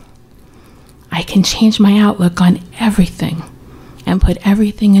bit, I can change my outlook on everything and put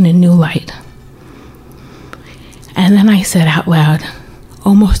everything in a new light. And then I said out loud,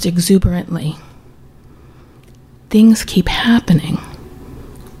 almost exuberantly, things keep happening,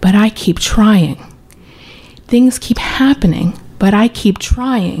 but I keep trying. Things keep happening, but I keep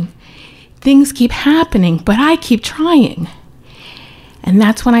trying. Things keep happening, but I keep trying. And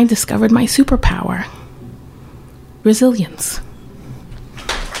that's when I discovered my superpower. Resilience.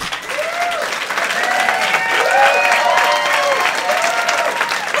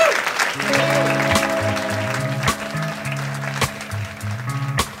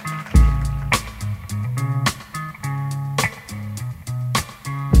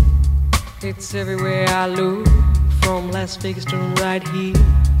 It's everywhere I look, from Las Vegas to right here,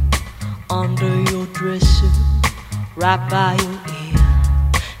 under your dresser, right by your ear.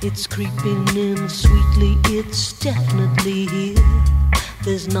 It's creeping in sweetly, it's definitely here.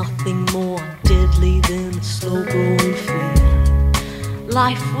 There's nothing more deadly than a slow-growing fear.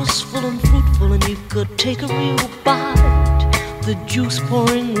 Life was full and fruitful and you could take a real bite. The juice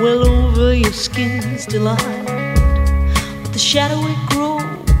pouring well over your skin's delight. But the shadow it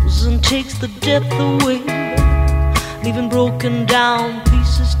grows and takes the depth away, leaving broken down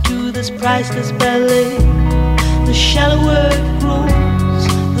pieces to this priceless ballet. The shallower it grows,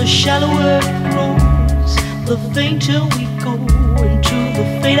 the shallower it grows, the fainter we go into the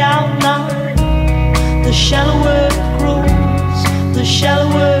fade out line. The shallower it grows, the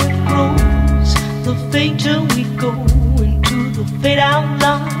shallower it grows, the fainter we go into the fade out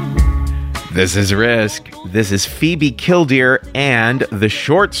line. This is Risk. This is Phoebe Killdeer and the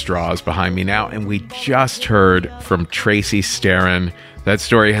Short Straws behind me now, and we just heard from Tracy Starren. That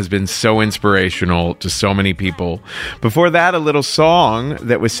story has been so inspirational to so many people. Before that, a little song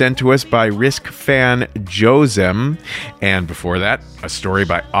that was sent to us by Risk fan Josem. And before that, a story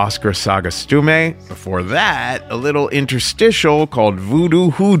by Oscar Sagastume. Before that, a little interstitial called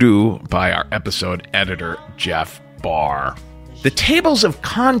Voodoo Hoodoo by our episode editor, Jeff Barr. The tables of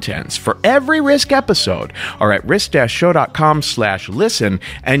contents for every Risk episode are at risk-show.com/listen,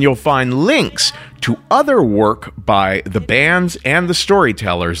 and you'll find links to other work by the bands and the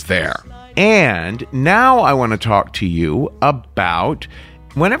storytellers there. And now I want to talk to you about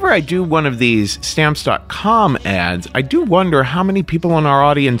Whenever I do one of these Stamps.com ads, I do wonder how many people in our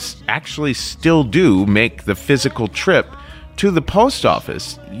audience actually still do make the physical trip to the post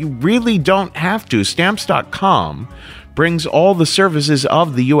office. You really don't have to. Stamps.com brings all the services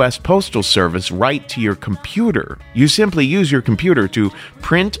of the U.S. Postal Service right to your computer. You simply use your computer to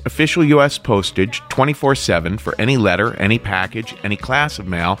print official U.S. postage 24/7 for any letter, any package, any class of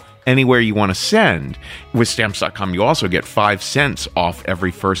mail, anywhere you want to send. With Stamps.com, you also get 5 cents off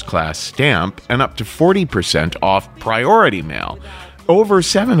every first-class stamp and up to 40% off priority mail. Over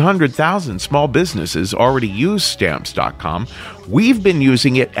 700,000 small businesses already use Stamps.com. We've been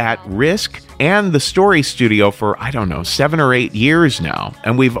using it at Risk and the Story Studio for, 7 or 8 years now,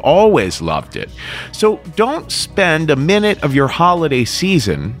 and we've always loved it. So don't spend a minute of your holiday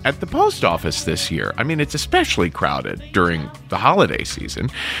season at the post office this year. I mean, it's especially crowded during the holiday season.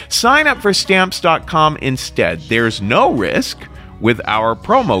 Sign up for Stamps.com instead. There's no risk with our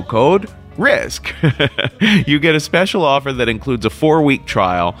promo code RISK. You get a special offer that includes a 4-week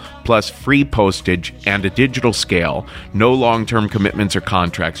trial plus free postage and a digital scale. No long-term commitments or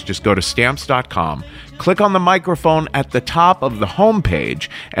contracts. Just go to Stamps.com, click on the microphone at the top of the homepage,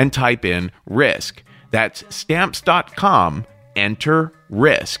 and type in RISK. That's Stamps.com. Enter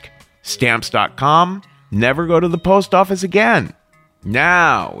RISK. Stamps.com. Never go to the post office again.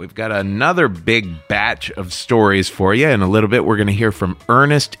 Now, we've got another big batch of stories for you. In a little bit, we're going to hear from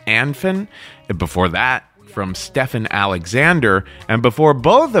Ernest Anfin. And before that, from Stephen Alexander. And before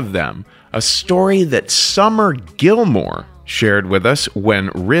both of them, a story that Summer Gilmore shared with us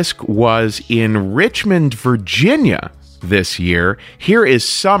when Risk was in Richmond, Virginia this year. Here is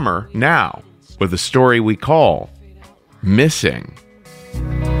Summer now with a story we call Missing.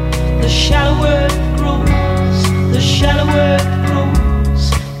 The shallower it grows, the shallower it grows,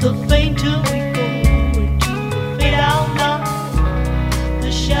 the fainter we go into the fade out line.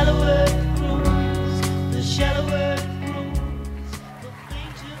 The shallower it grows, the shallower it grows, the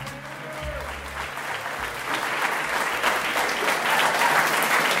fainter we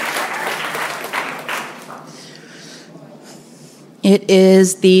go. It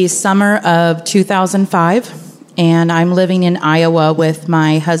is the summer of 2005, and I'm living in Iowa with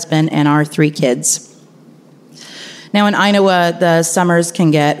my husband and our 3 kids. Now in Iowa, the summers can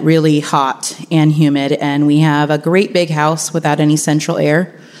get really hot and humid, and we have a great big house without any central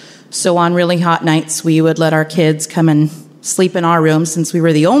air. So on really hot nights, we would let our kids come and sleep in our room, since we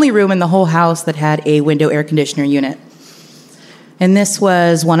were the only room in the whole house that had a window air conditioner unit. And this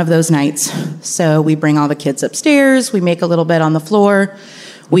was one of those nights. So we bring all the kids upstairs, we make a little bed on the floor,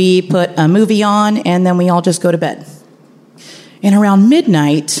 we put a movie on, and then we all just go to bed. And around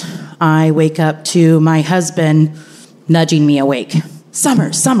midnight, I wake up to my husband nudging me awake.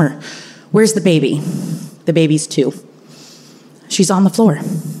 Summer, where's the baby? The baby's 2. She's on the floor.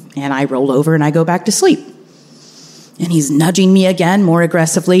 And I roll over and I go back to sleep. And he's nudging me again, more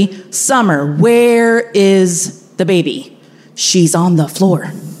aggressively. Summer, where is the baby? She's on the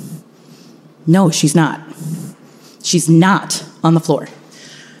floor. No, she's not. She's not on the floor.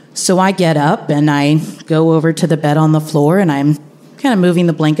 So I get up and I go over to the bed on the floor, and I'm kind of moving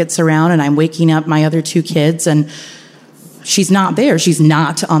the blankets around, and I'm waking up my other 2 kids, and she's not there. She's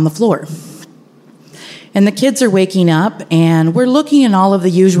not on the floor. And the kids are waking up, and we're looking in all of the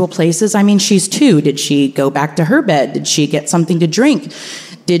usual places. I mean, she's 2. Did she go back to her bed? Did she get something to drink?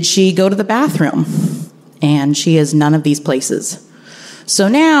 Did she go to the bathroom? And she is none of these places. So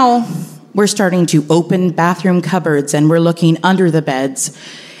now we're starting to open bathroom cupboards, and we're looking under the beds.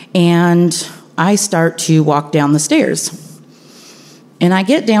 And I start to walk down the stairs. And I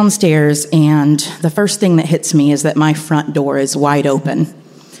get downstairs, and the first thing that hits me is that my front door is wide open.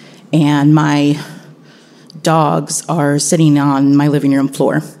 And my dogs are sitting on my living room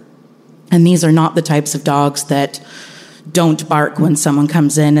floor. And these are not the types of dogs that don't bark when someone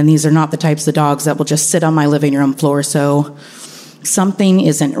comes in. And these are not the types of dogs that will just sit on my living room floor. So something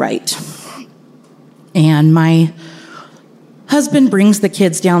isn't right. And my husband brings the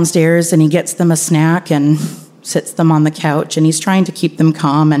kids downstairs, and he gets them a snack and sits them on the couch, and he's trying to keep them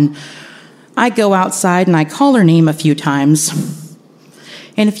calm. And I go outside and I call her name a few times.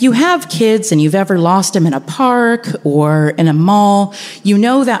 And if you have kids and you've ever lost them in a park or in a mall, you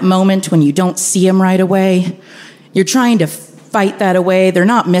know that moment when you don't see them right away. You're trying to fight that away. They're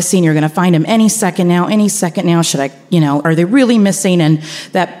not missing. You're going to find them any second now. Should I, are they really missing? And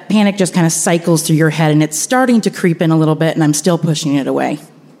that panic just kind of cycles through your head, and it's starting to creep in a little bit, and I'm still pushing it away.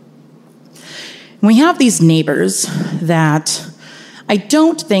 We have these neighbors that I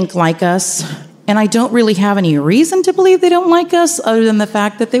don't think like us, and I don't really have any reason to believe they don't like us, other than the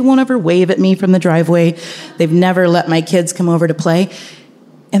fact that they won't ever wave at me from the driveway. They've never let my kids come over to play.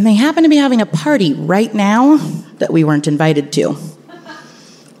 And they happen to be having a party right now that we weren't invited to.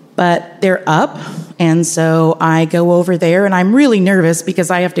 But they're up, and so I go over there, and I'm really nervous because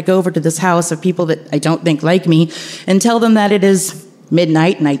I have to go over to this house of people that I don't think like me and tell them that it is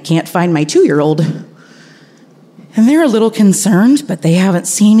midnight and I can't find my 2-year-old. And they're a little concerned, but they haven't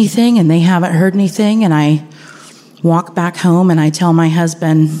seen anything and they haven't heard anything. And I walk back home and I tell my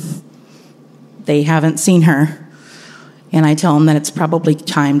husband they haven't seen her. And I tell him that it's probably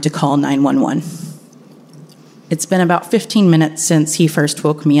time to call 911. It's been about 15 minutes since he first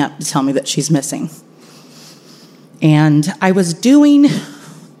woke me up to tell me that she's missing. And I was doing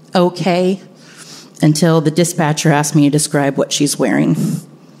okay until the dispatcher asked me to describe what she's wearing.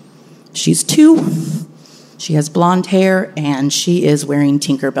 She's 2, she has blonde hair, and she is wearing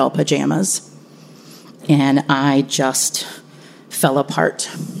Tinkerbell pajamas. And I just fell apart.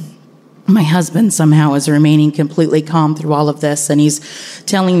 My husband somehow is remaining completely calm through all of this, and he's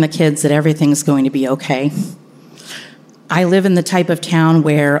telling the kids that everything's going to be okay. I live in the type of town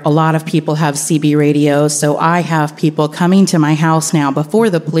where a lot of people have CB radios, so I have people coming to my house now before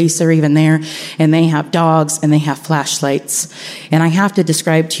the police are even there, and they have dogs and they have flashlights. And I have to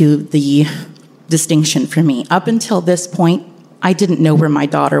describe to you the distinction for me. Up until this point, I didn't know where my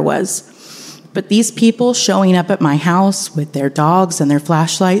daughter was. But these people showing up at my house with their dogs and their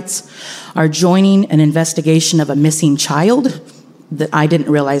flashlights are joining an investigation of a missing child that I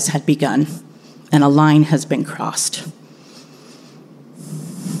didn't realize had begun, and a line has been crossed.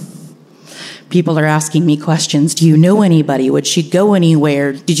 People are asking me questions. Do you know anybody? Would she go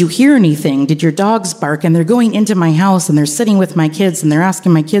anywhere? Did you hear anything? Did your dogs bark? And they're going into my house and they're sitting with my kids and they're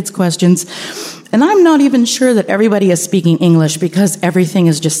asking my kids questions. And I'm not even sure that everybody is speaking English because everything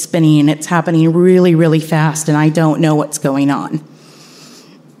is just spinning and it's happening really, really fast and I don't know what's going on.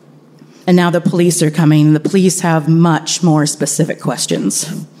 And now the police are coming. The police have much more specific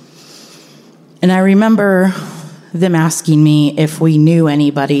questions. And I remember them asking me if we knew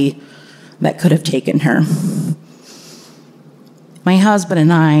anybody that could have taken her. My husband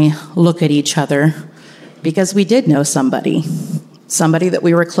and I look at each other because we did know somebody that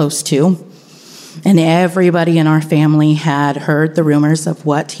we were close to, and everybody in our family had heard the rumors of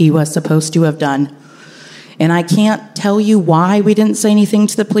what he was supposed to have done. And I can't tell you why we didn't say anything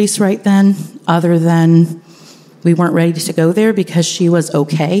to the police right then, other than we weren't ready to go there because she was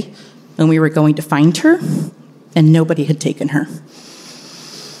okay, and we were going to find her, and nobody had taken her.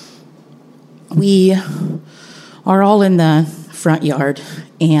 We are all in the front yard,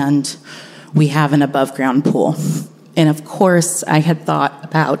 and we have an above-ground pool. And of course, I had thought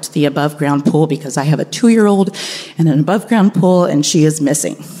about the above-ground pool because I have a 2-year-old and an above-ground pool, and she is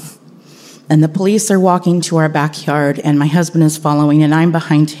missing. And the police are walking to our backyard, and my husband is following, and I'm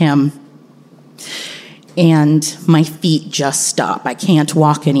behind him. And my feet just stop. I can't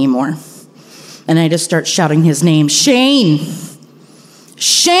walk anymore. And I just start shouting his name, Shane!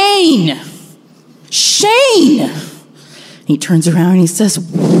 Shane! Shane! He turns around and he says,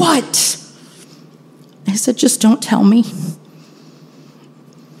 what? I said, just don't tell me.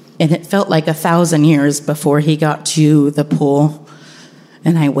 And it felt like 1,000 years before he got to the pool.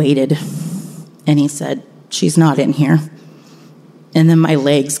 And I waited. And he said, she's not in here. And then my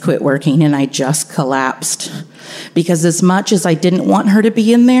legs quit working and I just collapsed. Because as much as I didn't want her to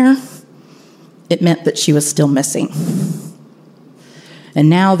be in there, it meant that she was still missing. And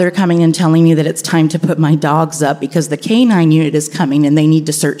now they're coming and telling me that it's time to put my dogs up because the K-9 unit is coming and they need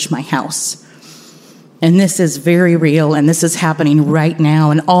to search my house. And this is very real, and this is happening right now,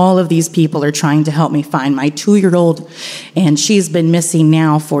 and all of these people are trying to help me find my 2-year-old, and she's been missing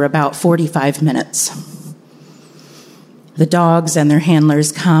now for about 45 minutes. The dogs and their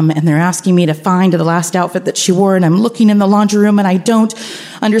handlers come, and they're asking me to find the last outfit that she wore, and I'm looking in the laundry room, and I don't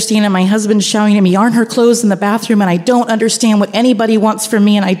understand, and my husband's shouting at me, aren't her clothes in the bathroom, and I don't understand what anybody wants from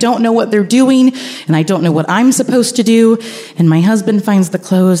me, and I don't know what they're doing, and I don't know what I'm supposed to do, and my husband finds the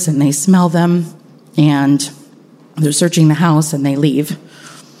clothes, and they smell them, and they're searching the house, and they leave.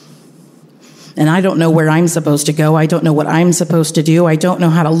 And I don't know where I'm supposed to go. I don't know what I'm supposed to do. I don't know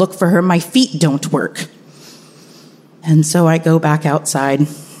how to look for her. My feet don't work. And so I go back outside. And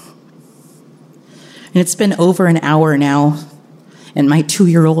it's been over an hour now, and my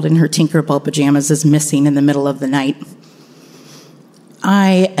 2-year-old in her Tinkerbell pajamas is missing in the middle of the night.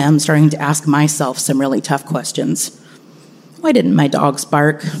 I am starting to ask myself some really tough questions. Why didn't my dogs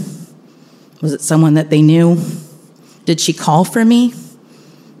bark? Was it someone that they knew? Did she call for me?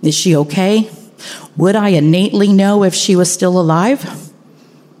 Is she okay? Would I innately know if she was still alive?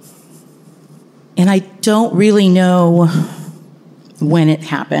 And I don't really know when it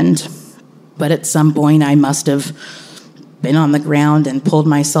happened, but at some point I must have been on the ground and pulled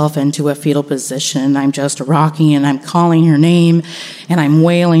myself into a fetal position. And I'm just rocking and I'm calling her name and I'm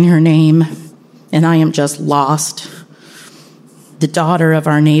wailing her name. And I am just lost. The daughter of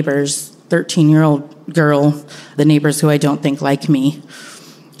our neighbors, 13-year-old girl, the neighbors who I don't think like me,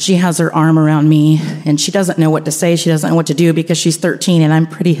 she has her arm around me and she doesn't know what to say. She doesn't know what to do because she's 13 and I'm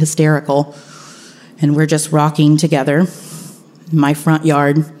pretty hysterical. And we're just rocking together in my front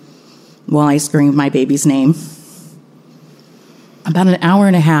yard while I scream my baby's name. About an hour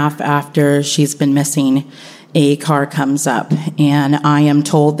and a half after she's been missing, a car comes up, and I am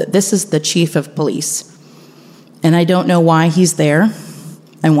told that this is the chief of police. And I don't know why he's there.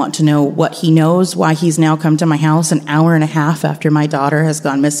 I want to know what he knows, why he's now come to my house an hour and a half after my daughter has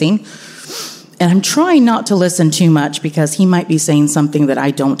gone missing. And I'm trying not to listen too much because he might be saying something that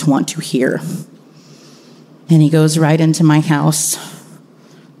I don't want to hear. And he goes right into my house.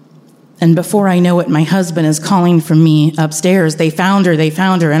 And before I know it, my husband is calling from me upstairs. They found her.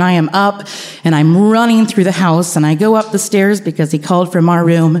 And I am up and I'm running through the house and I go up the stairs because he called from our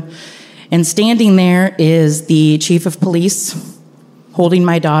room. And standing there is the chief of police holding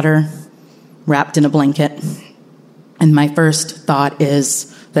my daughter wrapped in a blanket. And my first thought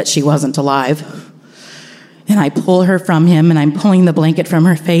is that she wasn't alive. And I pull her from him and I'm pulling the blanket from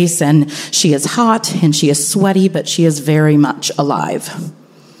her face and she is hot and she is sweaty, but she is very much alive.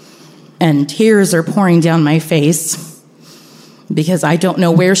 And tears are pouring down my face because I don't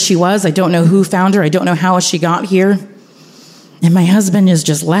know where she was. I don't know who found her. I don't know how she got here. And my husband is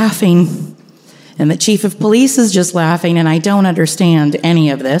just laughing. And the chief of police is just laughing. And I don't understand any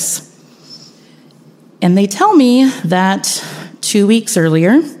of this. And they tell me that 2 weeks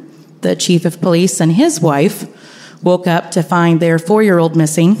earlier, the chief of police and his wife woke up to find their 4-year-old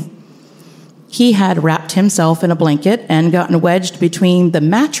missing. He had wrapped himself in a blanket and gotten wedged between the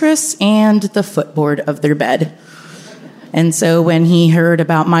mattress and the footboard of their bed. And so when he heard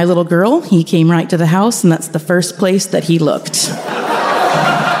about my little girl, he came right to the house, and that's the first place that he looked.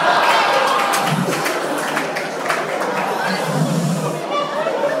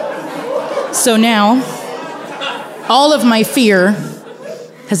 So now, all of my fear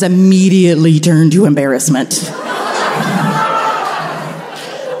has immediately turned to embarrassment.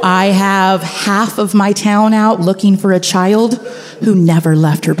 I have half of my town out looking for a child who never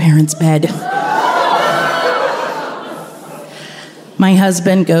left her parents' bed. My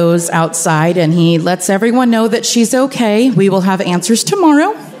husband goes outside and he lets everyone know that she's okay. We will have answers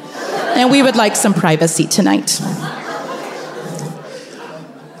tomorrow, and we would like some privacy tonight.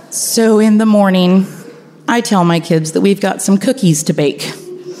 So in the morning, I tell my kids that we've got some cookies to bake.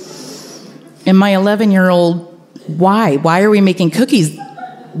 And my 11-year-old, why? Why are we making cookies?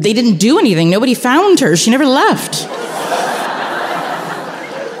 They didn't do anything. Nobody found her. She never left.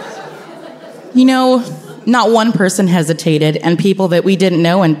 You know, not one person hesitated, and people that we didn't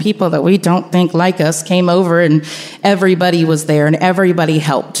know and people that we don't think like us came over, and everybody was there and everybody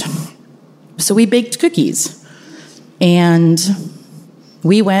helped. So we baked cookies. And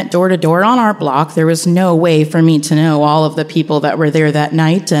we went door to door on our block. There was no way for me to know all of the people that were there that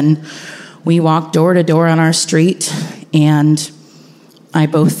night. And we walked door to door on our street, and I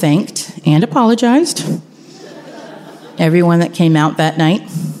both thanked and apologized everyone that came out that night.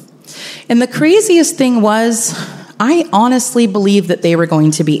 And the craziest thing was, I honestly believed that they were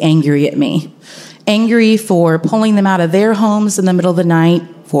going to be angry at me. Angry for pulling them out of their homes in the middle of the night,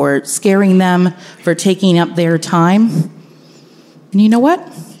 for scaring them, for taking up their time. And you know what?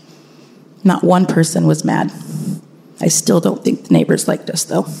 Not one person was mad. I still don't think the neighbors liked us,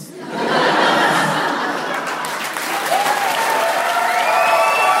 though.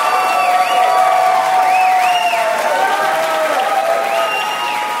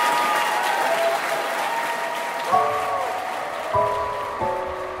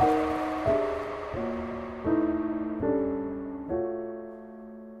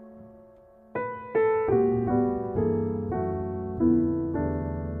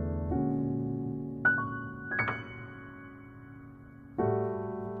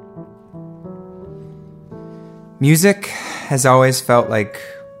 Music has always felt like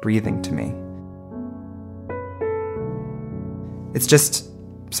breathing to me. It's just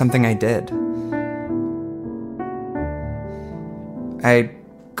something I did. I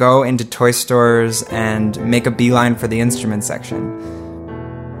go into toy stores and make a beeline for the instrument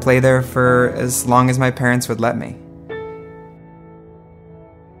section. Play there for as long as my parents would let me.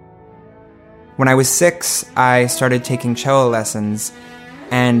 When I was 6, I started taking cello lessons,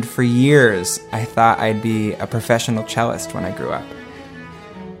 and for years, I thought I'd be a professional cellist when I grew up.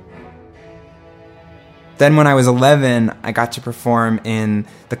 Then when I was 11, I got to perform in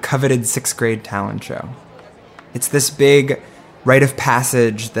the coveted 6th grade talent show. It's this big rite of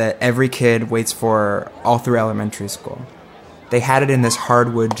passage that every kid waits for all through elementary school. They had it in this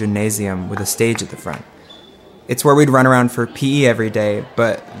hardwood gymnasium with a stage at the front. It's where we'd run around for PE every day,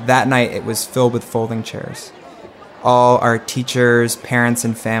 but that night it was filled with folding chairs. All our teachers, parents,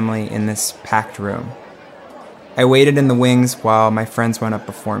 and family in this packed room. I waited in the wings while my friends went up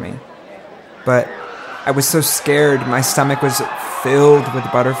before me. But I was so scared, my stomach was filled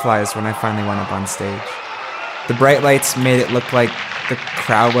with butterflies when I finally went up on stage. The bright lights made it look like the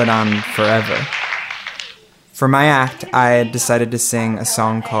crowd went on forever. For my act, I decided to sing a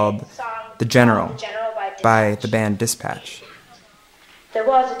song called The General by the band Dispatch. There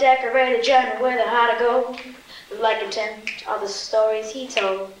was a decorated general with a heart of gold, like intent all the stories he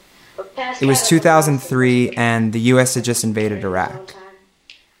told. It was 2003 and the US had just invaded Iraq.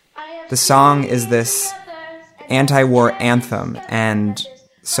 The song is this anti-war anthem, and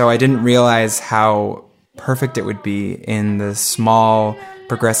so I didn't realize how perfect it would be in the small,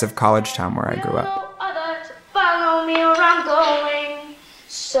 progressive college town where I grew up. Follow me where I'm going.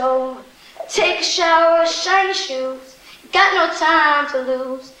 So take a shower, shine your shoes. Got no time to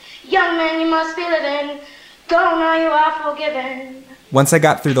lose. Young man, you must be living. Go now, you are forgiven. Once I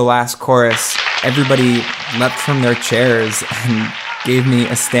got through the last chorus, everybody leapt from their chairs and gave me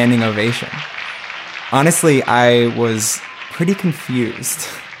a standing ovation. Honestly, I was pretty confused.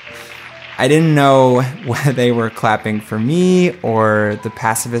 I didn't know whether they were clapping for me or the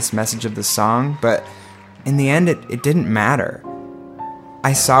pacifist message of the song, but in the end, it didn't matter.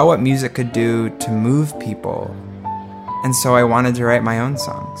 I saw what music could do to move people, and so I wanted to write my own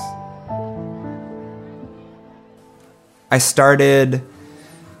songs. I started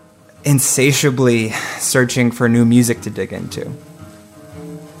insatiably searching for new music to dig into.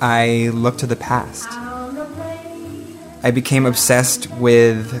 I looked to the past. I became obsessed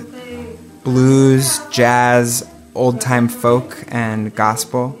with blues, jazz, old-time folk, and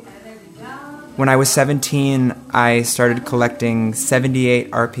gospel. When I was 17, I started collecting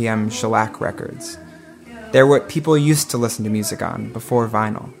 78 RPM shellac records. They're what people used to listen to music on before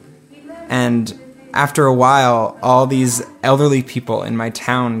vinyl. And after a while, all these elderly people in my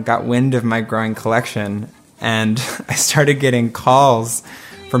town got wind of my growing collection, and I started getting calls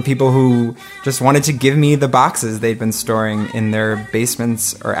from people who just wanted to give me the boxes they'd been storing in their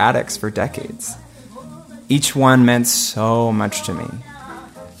basements or attics for decades. Each one meant so much to me.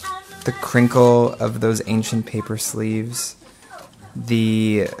 The crinkle of those ancient paper sleeves,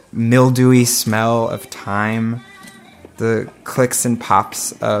 the mildewy smell of time, the clicks and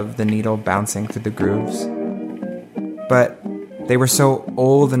pops of the needle bouncing through the grooves. But they were so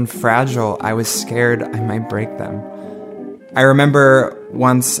old and fragile, I was scared I might break them. I remember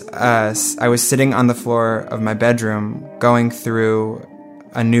once I was sitting on the floor of my bedroom going through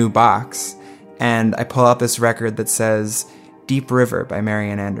a new box, and I pull out this record that says Deep River by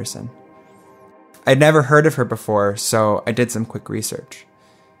Marian Anderson. I'd never heard of her before, so I did some quick research.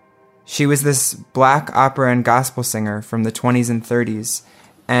 She was this black opera and gospel singer from the 20s and 30s,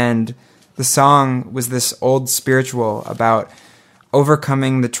 and the song was this old spiritual about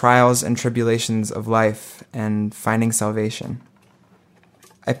overcoming the trials and tribulations of life and finding salvation.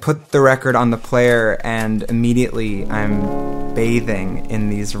 I put the record on the player, and immediately I'm bathing in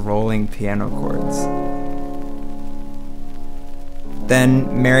these rolling piano chords.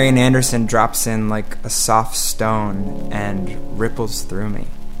 Then Marian Anderson drops in like a soft stone and ripples through me.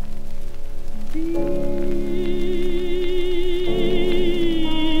 I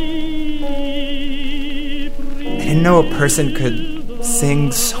didn't know a person could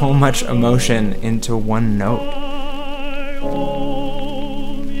sing so much emotion into one note.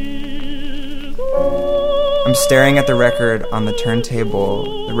 I'm staring at the record on the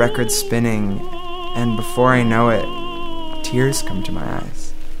turntable, the record spinning, and before I know it, tears come to my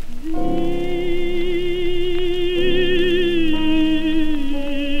eyes.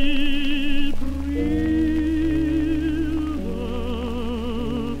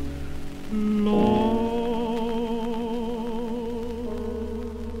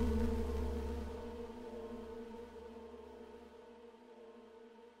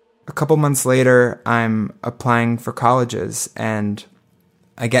 A couple months later, I'm applying for colleges, and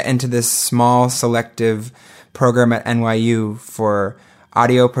I get into this small selective program at NYU for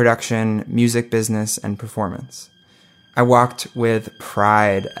audio production, music business, and performance. I walked with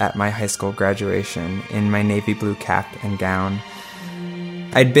pride at my high school graduation in my navy blue cap and gown.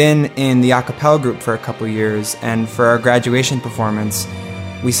 I'd been in the a cappella group for a couple years, and for our graduation performance,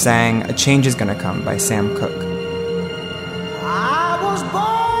 we sang A Change Is Gonna Come by Sam Cooke.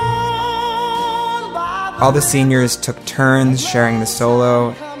 All the seniors took turns sharing the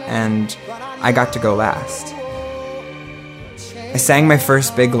solo, and I got to go last. I sang my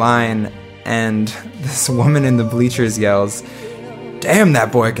first big line, and this woman in the bleachers yells, "Damn,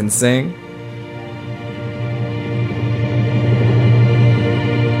 that boy can sing."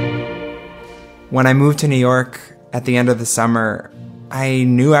 When I moved to New York at the end of the summer, I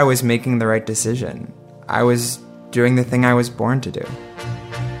knew I was making the right decision. I was doing the thing I was born to do.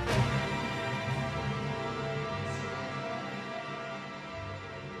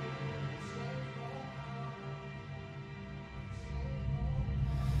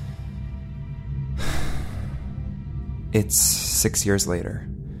 It's 6 years later,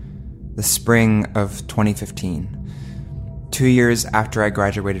 the spring of 2015, 2 years after I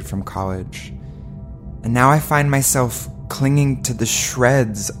graduated from college, and now I find myself clinging to the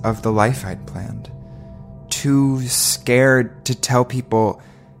shreds of the life I'd planned, too scared to tell people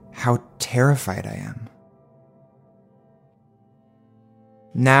how terrified I am.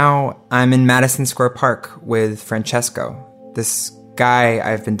 Now I'm in Madison Square Park with Francesco, this guy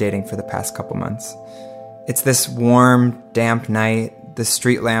I've been dating for the past couple months. It's this warm, damp night. The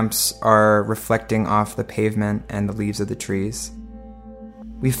street lamps are reflecting off the pavement and the leaves of the trees.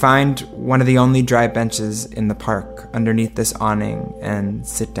 We find one of the only dry benches in the park underneath this awning and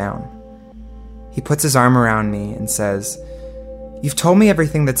sit down. He puts his arm around me and says, "You've told me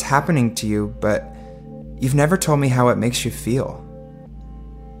everything that's happening to you, but you've never told me how it makes you feel."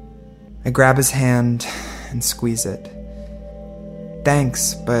 I grab his hand and squeeze it.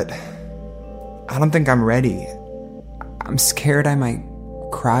 "Thanks, but I don't think I'm ready. I'm scared I might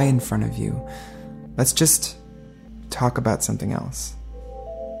cry in front of you. Let's just talk about something else."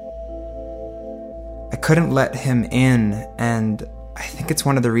 I couldn't let him in, and I think it's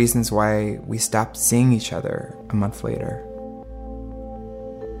one of the reasons why we stopped seeing each other a month later.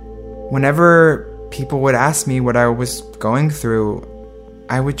 Whenever people would ask me what I was going through,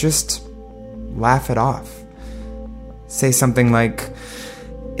 I would just laugh it off. Say something like,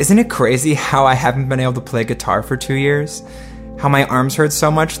 "Isn't it crazy how I haven't been able to play guitar for 2 years? How my arms hurt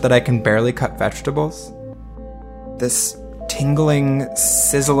so much that I can barely cut vegetables?" This tingling,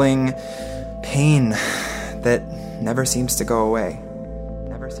 sizzling pain that never seems to go away.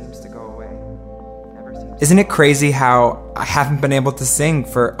 Isn't it crazy how I haven't been able to sing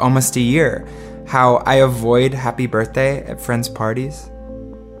for almost a year? How I avoid happy birthday at friends' parties?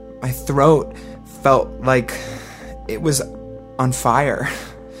 My throat felt like it was on fire.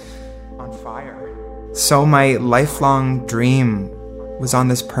 So my lifelong dream was on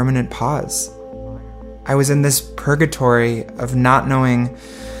this permanent pause. I was in this purgatory of not knowing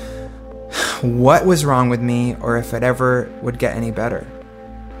what was wrong with me or if it ever would get any better.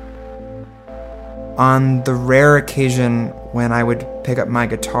 On the rare occasion when I would pick up my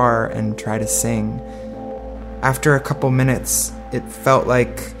guitar and try to sing, after a couple minutes, it felt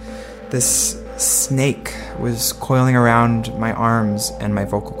like this snake was coiling around my arms and my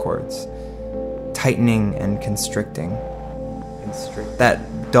vocal cords, tightening and constricting.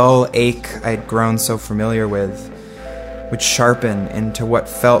 That dull ache I'd grown so familiar with would sharpen into what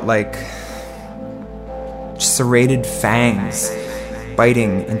felt like serrated fangs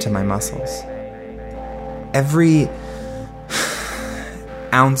biting into my muscles. Every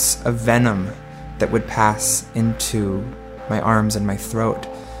ounce of venom that would pass into my arms and my throat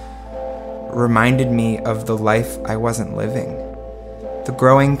reminded me of the life I wasn't living. The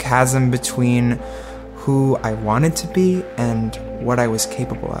growing chasm between who I wanted to be and what I was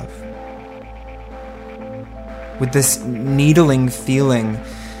capable of. With this needling feeling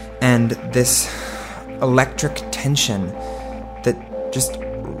and this electric tension that just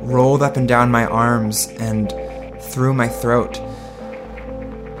rolled up and down my arms and through my throat.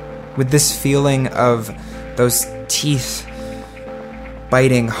 With this feeling of those teeth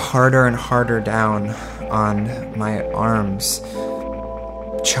biting harder and harder down on my arms,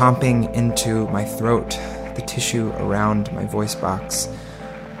 chomping into my throat, the tissue around my voice box.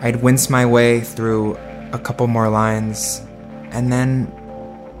 I'd wince my way through a couple more lines, and then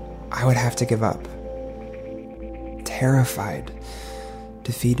I would have to give up. Terrified,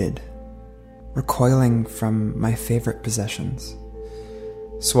 defeated, recoiling from my favorite possessions,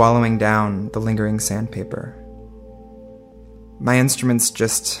 swallowing down the lingering sandpaper. My instruments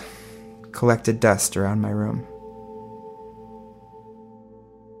just collected dust around my room.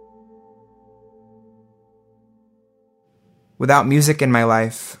 Without music in my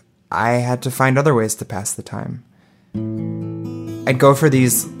life, I had to find other ways to pass the time. I'd go for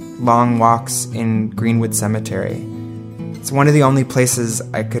these long walks in Greenwood Cemetery. It's one of the only places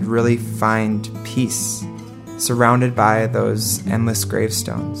I could really find peace, surrounded by those endless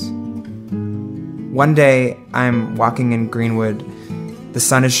gravestones. One day, I'm walking in Greenwood, the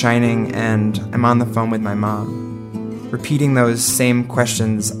sun is shining, and I'm on the phone with my mom. repeating those same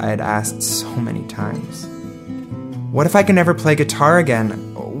questions I had asked so many times. What if I can never play guitar again?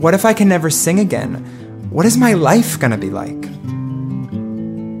 What if I can never sing again? What is my life gonna be like?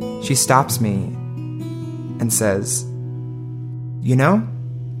 She stops me and says, "You know,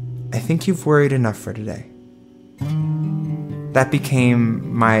 I think you've worried enough for today." That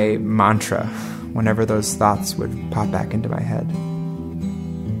became my mantra whenever those thoughts would pop back into my head.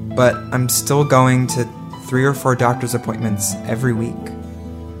 But I'm still going to 3 or 4 doctor's appointments every week.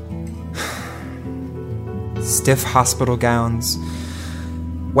 Stiff hospital gowns,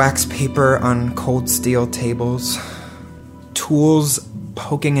 wax paper on cold steel tables, tools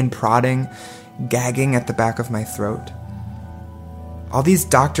poking and prodding, gagging at the back of my throat. All these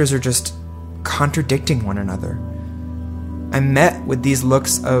doctors are just contradicting one another. I'm met with these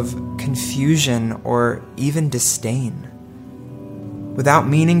looks of confusion or even disdain. Without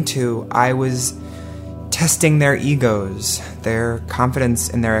meaning to, I was testing their egos, their confidence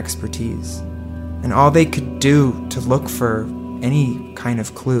in their expertise. And all they could do to look for any kind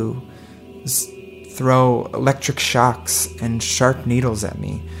of clue was throw electric shocks and sharp needles at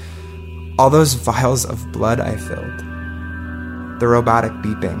me. All those vials of blood I filled. The robotic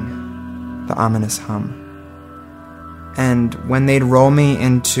beeping, the ominous hum. And when they'd roll me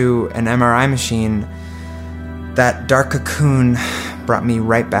into an MRI machine, that dark cocoon brought me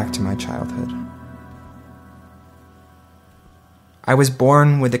right back to my childhood. I was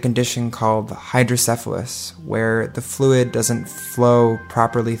born with a condition called hydrocephalus, where the fluid doesn't flow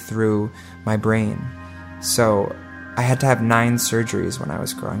properly through my brain, so I had to have 9 surgeries when I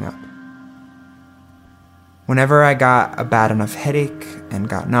was growing up. Whenever I got a bad enough headache and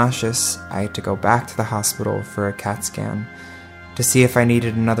got nauseous, I had to go back to the hospital for a CAT scan to see if I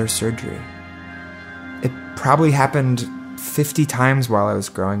needed another surgery. It probably happened 50 times while I was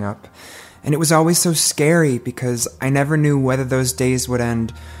growing up, and it was always so scary because I never knew whether those days would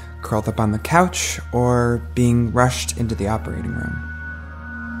end curled up on the couch or being rushed into the operating room.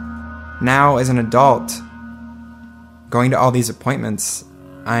 Now, as an adult, going to all these appointments,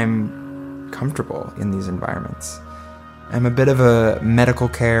 I'm comfortable in these environments. I'm a bit of a medical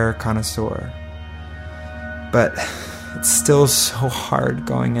care connoisseur. But it's still so hard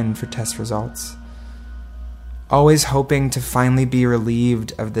going in for test results. Always hoping to finally be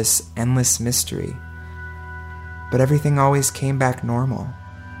relieved of this endless mystery. But everything always came back normal.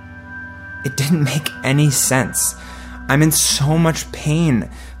 It didn't make any sense. I'm in so much pain,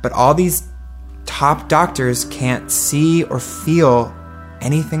 but all these top doctors can't see or feel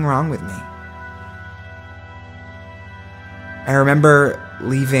anything wrong with me. I remember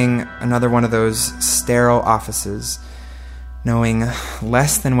leaving another one of those sterile offices, knowing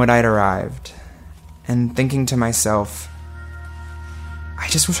less than what I'd arrived, and thinking to myself, I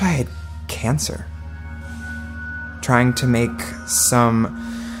just wish I had cancer. Trying to make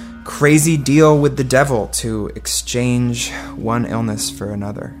some crazy deal with the devil to exchange one illness for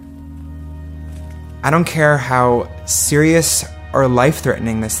another. I don't care how serious or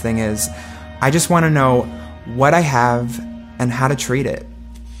life-threatening this thing is. I just want to know what I have and how to treat it.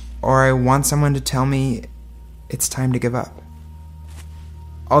 Or I want someone to tell me it's time to give up.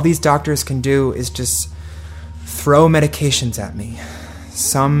 All these doctors can do is just throw medications at me,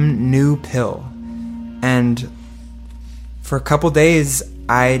 some new pill, and for a couple days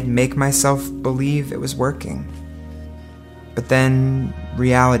I'd make myself believe it was working. But then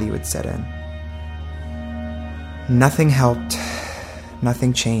reality would set in. Nothing helped,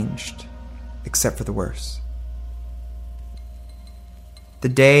 nothing changed, except for the worse. The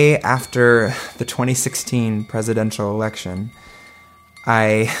day after the 2016 presidential election,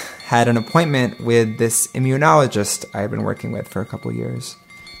 I had an appointment with this immunologist I had been working with for a couple years.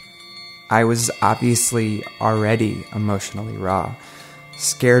 I was obviously already emotionally raw,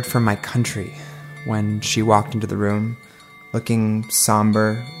 scared for my country, when she walked into the room, looking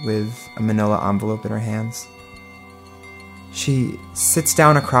somber with a manila envelope in her hands. She sits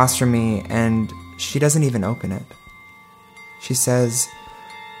down across from me and she doesn't even open it. She says,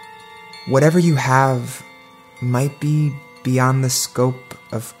 "Whatever you have might be beyond the scope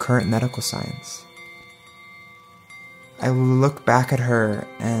of current medical science." I look back at her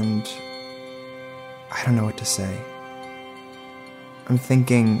and I don't know what to say. I'm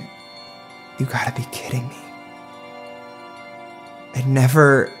thinking, you gotta be kidding me. I'd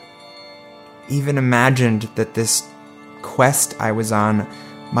never even imagined that this quest I was on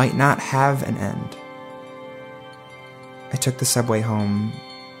might not have an end. I took the subway home,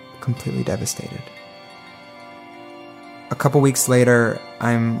 completely devastated. A couple weeks later,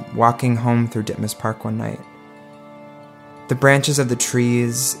 I'm walking home through Ditmas Park one night. The branches of the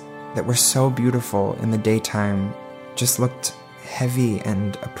trees that were so beautiful in the daytime just looked heavy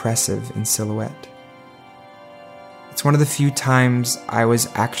and oppressive in silhouette. It's one of the few times I was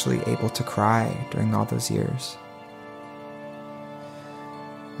actually able to cry during all those years.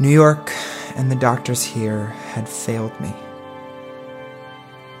 New York and the doctors here had failed me.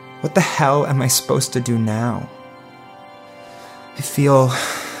 What the hell am I supposed to do now? I feel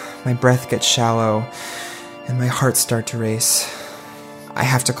my breath get shallow and my heart start to race. I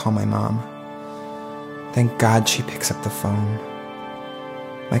have to call my mom. Thank God she picks up the phone.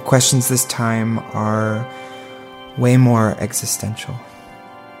 My questions this time are way more existential.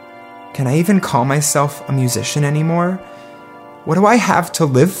 Can I even call myself a musician anymore? What do I have to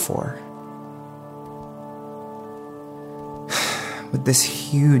live for? With this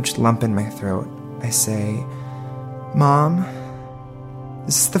huge lump in my throat, I say, Mom,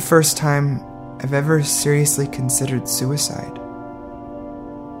 this is the first time I've ever seriously considered suicide.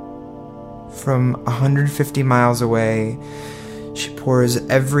 From 150 miles away, she pours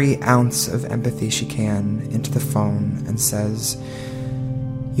every ounce of empathy she can into the phone and says,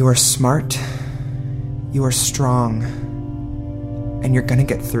 "You are smart, you are strong, and you're gonna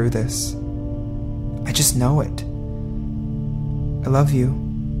get through this. I just know it. I love you.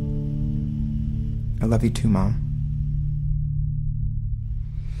 I love you too, Mom."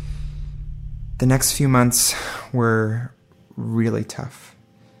 The next few months were really tough.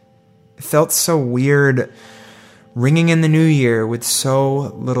 It felt so weird ringing in the new year with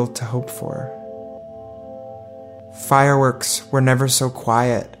so little to hope for. Fireworks were never so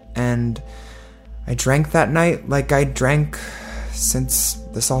quiet, and I drank that night like I drank since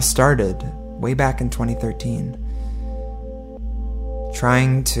this all started, way back in 2013.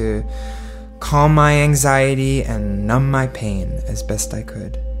 Trying to calm my anxiety and numb my pain as best I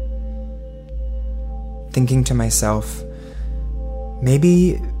could. Thinking to myself,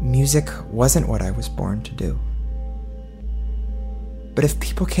 maybe music wasn't what I was born to do. But if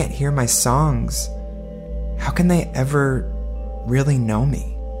people can't hear my songs, how can they ever really know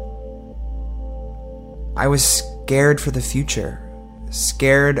me? I was scared for the future,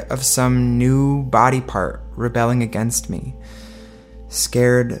 scared of some new body part rebelling against me,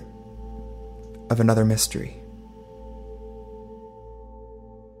 scared of another mystery.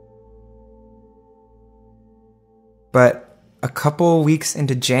 But a couple weeks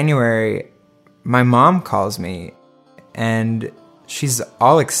into January, my mom calls me, and she's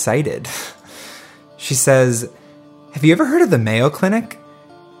all excited. She says, "Have you ever heard of the Mayo Clinic?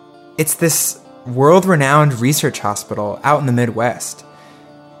 It's this world-renowned research hospital out in the Midwest.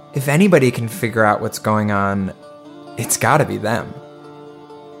 If anybody can figure out what's going on, it's gotta be them."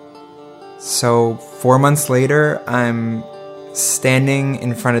 So 4 months later, I'm standing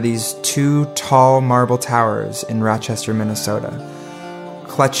in front of these 2 tall marble towers in Rochester, Minnesota,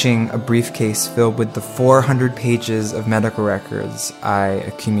 clutching a briefcase filled with the 400 pages of medical records I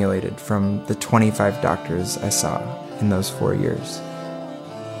accumulated from the 25 doctors I saw in those 4 years.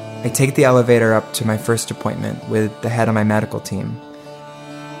 I take the elevator up to my first appointment with the head of my medical team.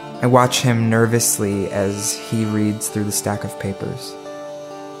 I watch him nervously as he reads through the stack of papers.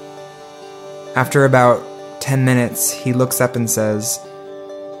 After about 10 minutes, he looks up and says,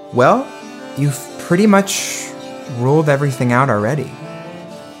 "Well, you've pretty much ruled everything out already.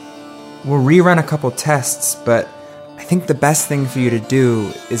 We'll rerun a couple tests, but I think the best thing for you to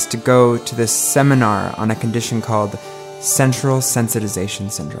do is to go to this seminar on a condition called central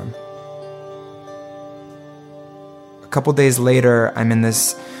sensitization syndrome." A couple days later, I'm in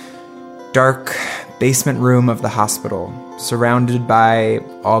this dark basement room of the hospital, surrounded by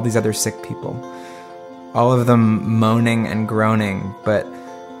all these other sick people. All of them moaning and groaning, but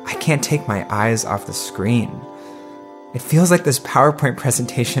I can't take my eyes off the screen. It feels like this PowerPoint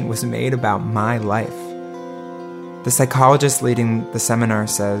presentation was made about my life. The psychologist leading the seminar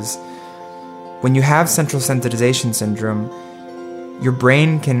says, when you have central sensitization syndrome, your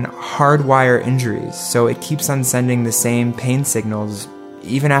brain can hardwire injuries, so it keeps on sending the same pain signals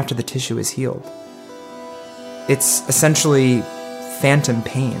even after the tissue is healed. It's essentially phantom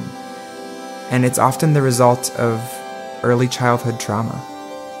pain, and it's often the result of early childhood trauma.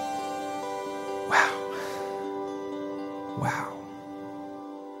 Wow.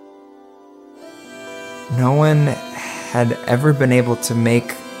 No one had ever been able to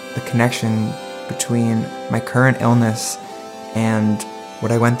make the connection between my current illness and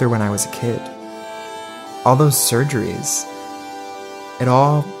what I went through when I was a kid. All those surgeries, it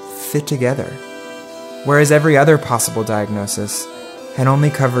all fit together. Whereas every other possible diagnosis had only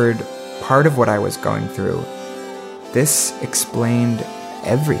covered part of what I was going through, this explained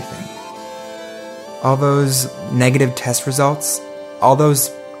everything. All those negative test results, all those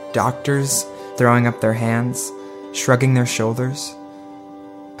doctors throwing up their hands, shrugging their shoulders,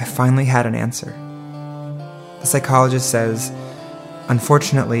 I finally had an answer. The psychologist says,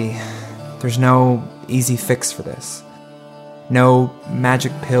 unfortunately, there's no easy fix for this. No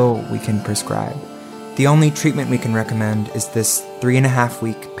magic pill we can prescribe. The only treatment we can recommend is this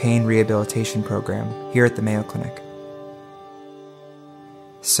 3.5-week pain rehabilitation program here at the Mayo Clinic.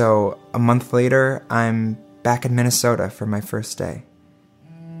 So, a month later, I'm back in Minnesota for my first day.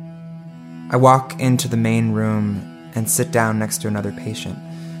 I walk into the main room and sit down next to another patient,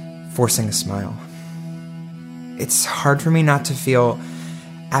 forcing a smile. It's hard for me not to feel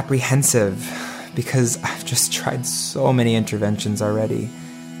apprehensive because I've just tried so many interventions already,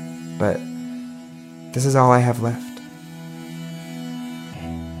 but this is all I have left.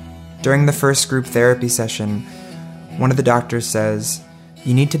 During the first group therapy session, one of the doctors says,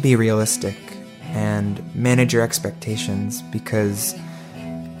 you need to be realistic and manage your expectations because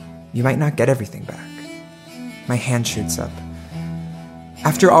you might not get everything back. My hand shoots up.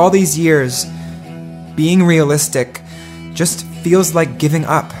 After all these years, being realistic just feels like giving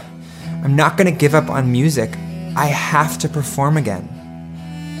up. I'm not going to give up on music. I have to perform again.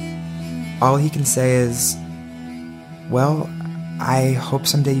 All he can say is, well, I hope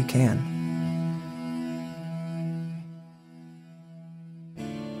someday you can.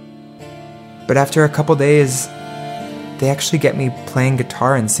 But after a couple days, they actually get me playing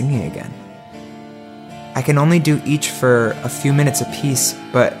guitar and singing again. I can only do each for a few minutes apiece,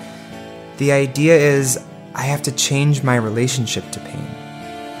 but the idea is I have to change my relationship to pain,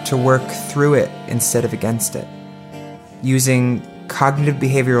 to work through it instead of against it, using cognitive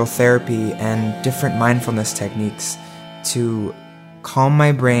behavioral therapy and different mindfulness techniques to calm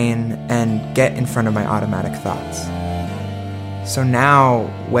my brain and get in front of my automatic thoughts. So now,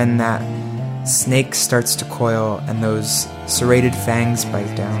 when that snake starts to coil and those serrated fangs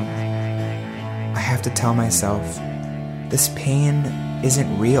bite down, I have to tell myself, this pain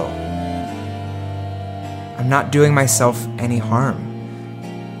isn't real. I'm not doing myself any harm.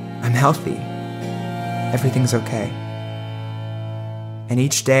 I'm healthy. Everything's okay. And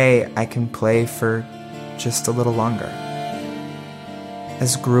each day I can play for just a little longer.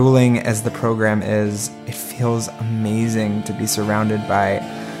 As grueling as the program is, it feels amazing to be surrounded by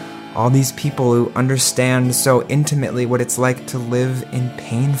all these people who understand so intimately what it's like to live in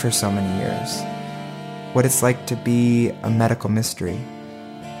pain for so many years, what it's like to be a medical mystery.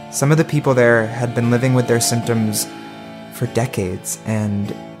 Some of the people there had been living with their symptoms for decades,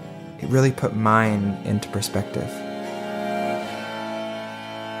 and it really put mine into perspective.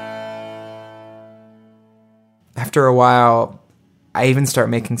 After a while, I even start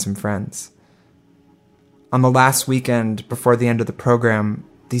making some friends. On the last weekend before the end of the program,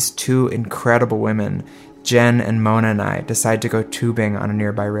 these two incredible women, Jen and Mona, and I decide to go tubing on a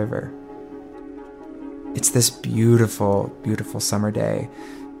nearby river. It's this beautiful, beautiful summer day.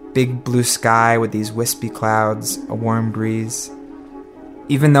 Big blue sky with these wispy clouds, a warm breeze.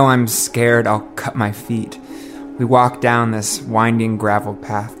 Even though I'm scared I'll cut my feet, we walk down this winding gravel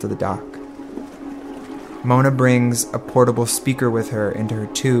path to the dock. Mona brings a portable speaker with her into her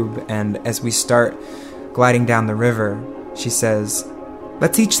tube, and as we start gliding down the river, she says,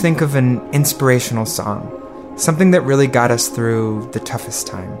 let's each think of an inspirational song, something that really got us through the toughest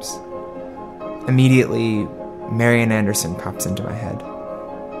times. Immediately, Marian Anderson pops into my head.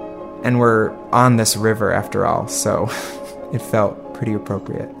 And we're on this river after all, so it felt pretty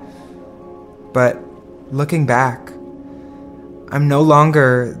appropriate. But looking back, I'm no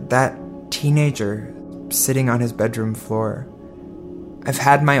longer that teenager sitting on his bedroom floor. I've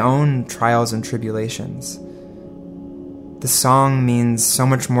had my own trials and tribulations. The song means so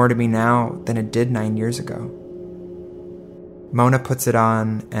much more to me now than it did 9 years ago. Mona puts it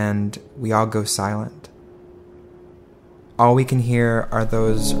on, and we all go silent. All we can hear are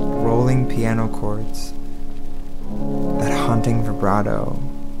those rolling piano chords, that haunting vibrato,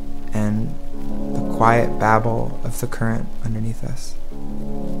 and the quiet babble of the current underneath us.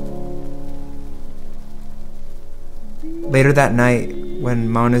 Later that night, when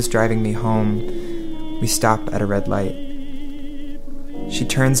Mona's driving me home, we stop at a red light. She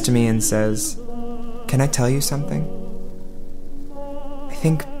turns to me and says, "Can I tell you something?" I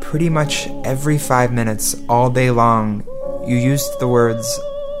think pretty much every 5 minutes, all day long, you used the words,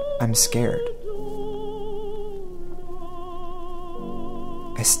 "I'm scared."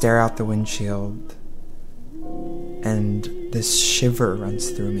 I stare out the windshield, and this shiver runs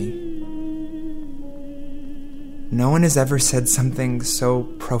through me. No one has ever said something so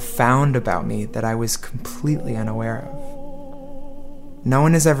profound about me that I was completely unaware of. No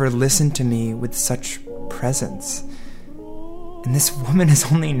one has ever listened to me with such presence. And this woman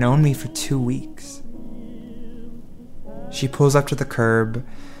has only known me for 2 weeks. She pulls up to the curb.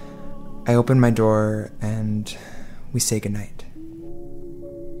 I open my door and we say goodnight.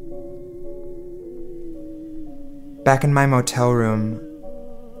 Back in my motel room,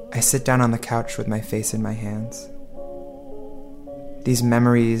 I sit down on the couch with my face in my hands. These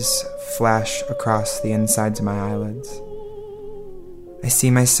memories flash across the insides of my eyelids. I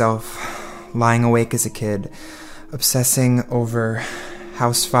see myself lying awake as a kid, obsessing over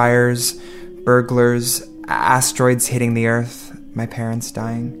house fires, burglars, asteroids hitting the earth, my parents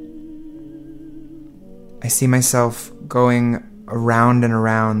dying. I see myself going around and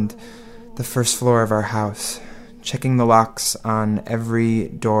around the first floor of our house, checking the locks on every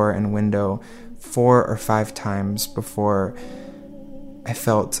door and window 4 or 5 times before I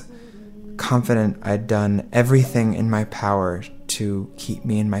felt confident I'd done everything in my power to keep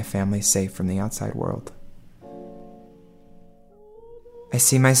me and my family safe from the outside world. I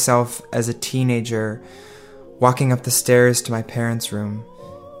see myself as a teenager walking up the stairs to my parents' room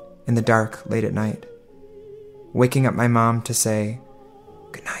in the dark late at night, waking up my mom to say,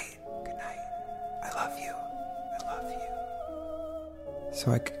 "Good night, I love you, I love you."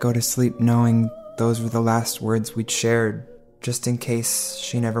 So I could go to sleep knowing those were the last words we'd shared, just in case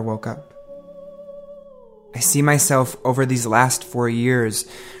she never woke up. I see myself over these last 4 years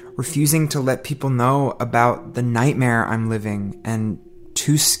refusing to let people know about the nightmare I'm living and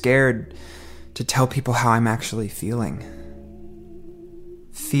too scared to tell people how I'm actually feeling.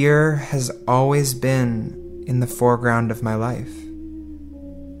 Fear has always been in the foreground of my life.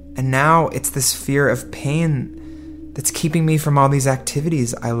 And now it's this fear of pain that's keeping me from all these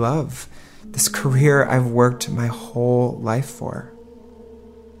activities I love, this career I've worked my whole life for.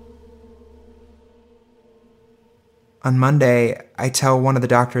 On Monday, I tell one of the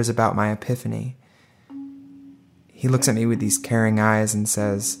doctors about my epiphany. He looks at me with these caring eyes and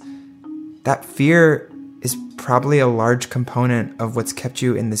says, "That fear is probably a large component of what's kept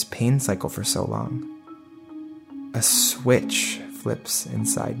you in this pain cycle for so long." A switch flips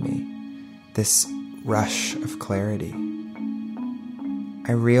inside me, this rush of clarity.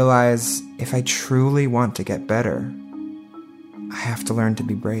 I realize if I truly want to get better, I have to learn to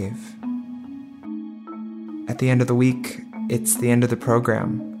be brave. At the end of the week, it's the end of the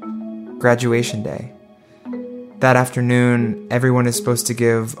program, graduation day. That afternoon, everyone is supposed to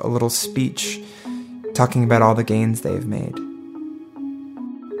give a little speech talking about all the gains they've made.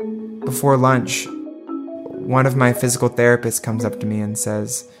 Before lunch, one of my physical therapists comes up to me and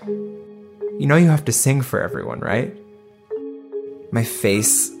says, "You know you have to sing for everyone, right?" My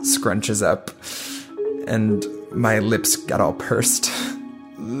face scrunches up and my lips got all pursed.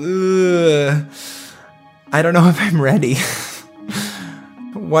 Ugh. I don't know if I'm ready.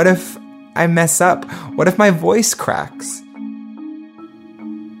 What if I mess up? What if my voice cracks?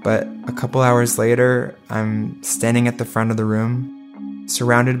 But a couple hours later, I'm standing at the front of the room,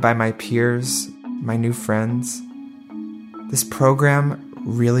 surrounded by my peers, my new friends. This program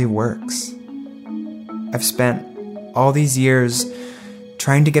really works. I've spent all these years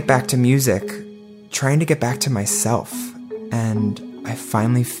trying to get back to music, trying to get back to myself, and I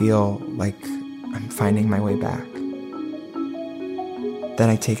finally feel like I'm finding my way back. Then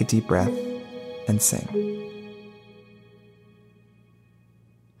I take a deep breath and sing.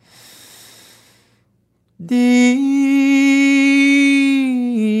 Deep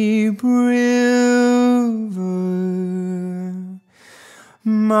river,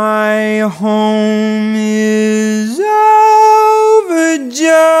 my home is over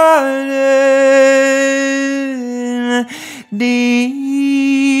Jordan. Deep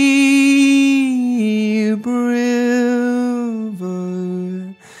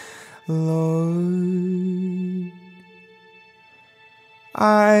river, Lord,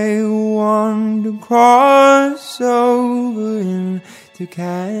 I want to cross over into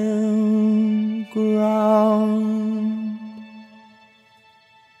campground.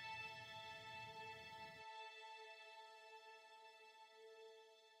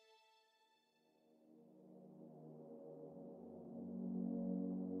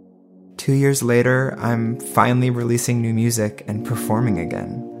 Two years later, I'm finally releasing new music and performing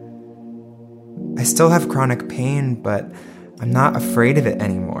again. I still have chronic pain, but I'm not afraid of it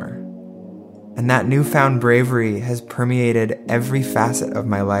anymore. And that newfound bravery has permeated every facet of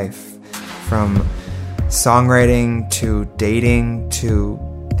my life, from songwriting to dating to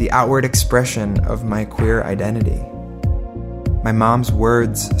the outward expression of my queer identity. My mom's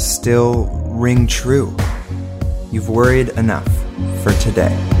words still ring true. You've worried enough for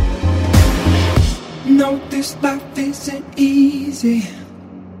today. No, this life isn't easy.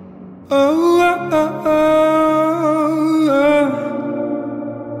 Oh, oh, oh, oh,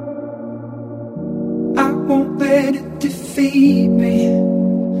 oh. I won't let it defeat defeat me.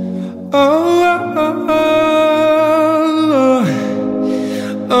 Oh, oh, oh,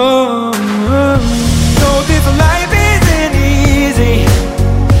 oh, oh. Know this life isn't easy,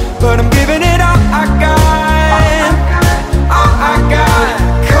 but I'm giving it all I got. All I got.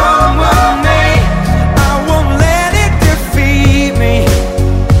 Come with me, I won't let it defeat me.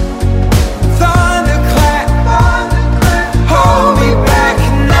 Thunderclap, hold me back,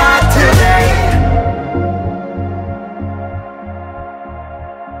 not today.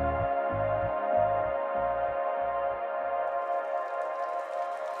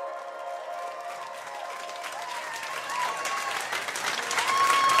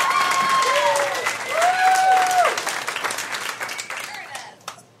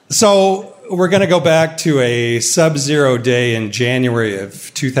 So we're going to go back to a sub-zero day in January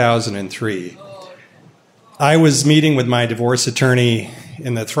of 2003. I was meeting with my divorce attorney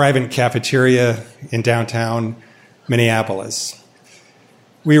in the Thrivent cafeteria in downtown Minneapolis.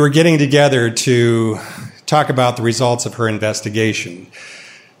 We were getting together to talk about the results of her investigation.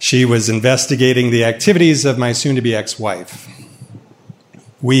 She was investigating the activities of my soon-to-be ex-wife.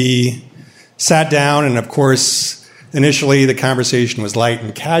 We sat down, and of course, initially, the conversation was light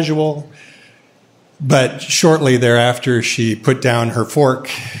and casual, but shortly thereafter, she put down her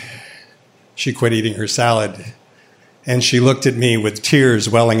fork, she quit eating her salad, and she looked at me with tears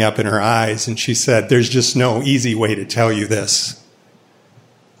welling up in her eyes, and she said, "There's just no easy way to tell you this.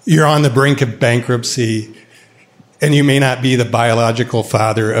 You're on the brink of bankruptcy, and you may not be the biological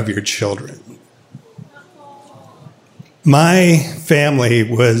father of your children." My family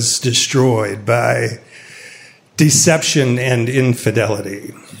was destroyed by deception and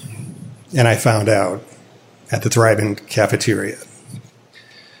infidelity. And I found out at the Thrivent cafeteria.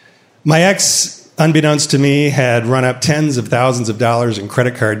 My ex, unbeknownst to me, had run up tens of thousands of dollars in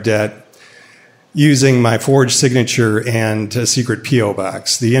credit card debt using my forged signature and a secret P.O.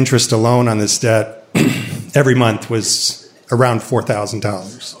 box. The interest alone on this debt every month was around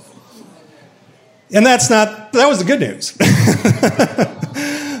 $4,000. And that was the good news.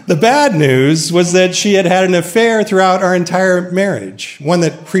 The bad news was that she had had an affair throughout our entire marriage, one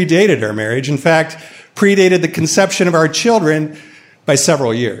that predated our marriage. In fact, predated the conception of our children by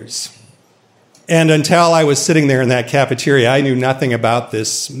several years. And until I was sitting there in that cafeteria, I knew nothing about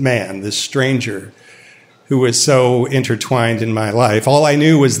this man, this stranger who was so intertwined in my life. All I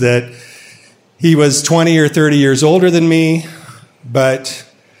knew was that he was 20 or 30 years older than me, but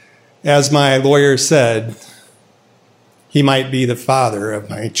as my lawyer said, he might be the father of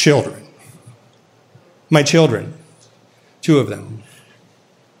my children. My children, 2 of them.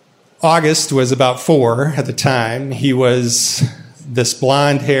 August was about 4 at the time. He was this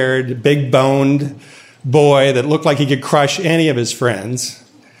blonde-haired, big-boned boy that looked like he could crush any of his friends.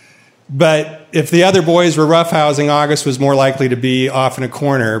 But if the other boys were roughhousing, August was more likely to be off in a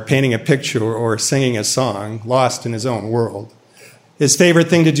corner painting a picture or singing a song, lost in his own world. His favorite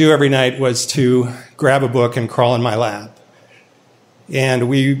thing to do every night was to grab a book and crawl in my lap. And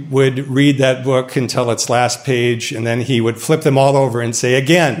we would read that book until its last page, and then he would flip them all over and say,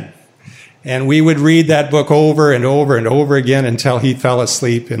 "Again." And we would read that book over and over and over again until he fell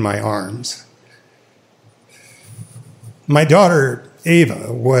asleep in my arms. My daughter,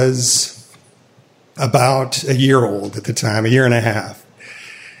 Ava, was about a year old at the time, a year and a half.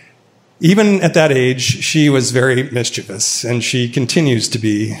 Even at that age, she was very mischievous, and she continues to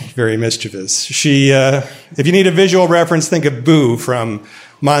be very mischievous. She, if you need a visual reference, think of Boo from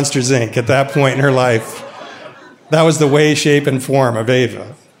Monsters, Inc. At that point in her life, that was the way, shape, and form of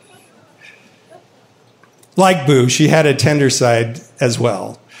Ava. Like Boo, she had a tender side as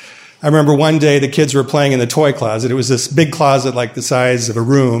well. I remember one day the kids were playing in the toy closet. It was this big closet like the size of a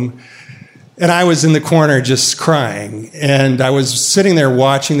room. And I was in the corner just crying. And I was sitting there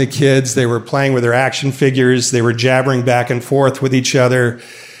watching the kids. They were playing with their action figures. They were jabbering back and forth with each other.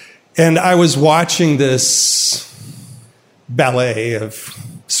 And I was watching this ballet of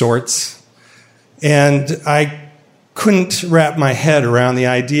sorts. And I couldn't wrap my head around the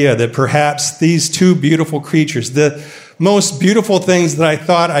idea that perhaps these 2 beautiful creatures, the most beautiful things that I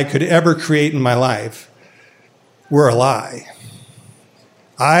thought I could ever create in my life, were a lie.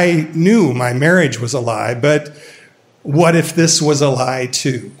 I knew my marriage was a lie, but what if this was a lie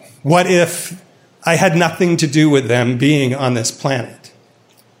too? What if I had nothing to do with them being on this planet?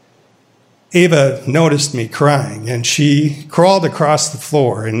 Ava noticed me crying, and she crawled across the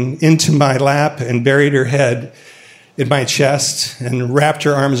floor and into my lap and buried her head in my chest and wrapped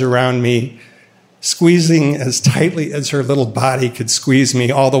her arms around me, squeezing as tightly as her little body could squeeze me,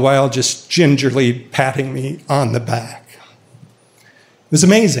 all the while just gingerly patting me on the back. It was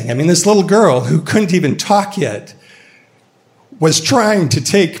amazing. I mean, this little girl who couldn't even talk yet was trying to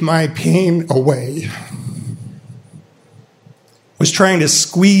take my pain away, was trying to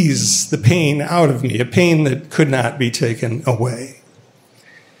squeeze the pain out of me, a pain that could not be taken away.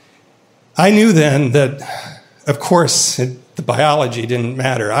 I knew then that, of course, the biology didn't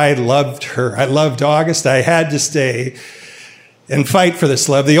matter. I loved her. I loved August. I had to stay and fight for this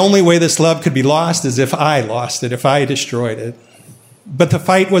love. The only way this love could be lost is if I lost it, if I destroyed it. But the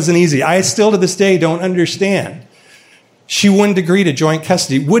fight wasn't easy. I still to this day don't understand. She wouldn't agree to joint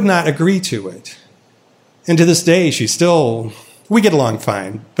custody, would not agree to it. And to this day, we get along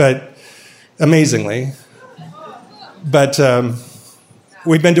fine, but amazingly. But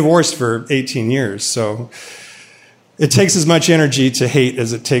we've been divorced for 18 years, so it takes as much energy to hate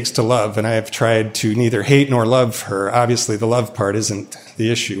as it takes to love, and I have tried to neither hate nor love her. Obviously, the love part isn't the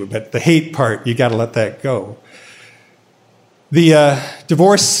issue, but the hate part, you got to let that go. The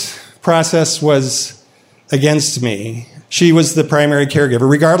divorce process was against me. She was the primary caregiver.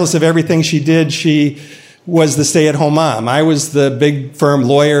 Regardless of everything she did, she was the stay-at-home mom. I was the big firm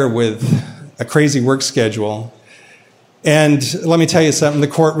lawyer with a crazy work schedule. And let me tell you something, the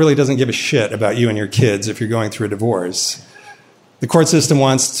court really doesn't give a shit about you and your kids if you're going through a divorce. The court system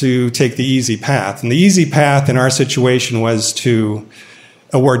wants to take the easy path. And the easy path in our situation was to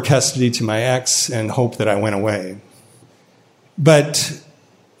award custody to my ex and hope that I went away. But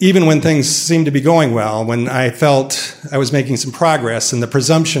even when things seemed to be going well, when I felt I was making some progress and the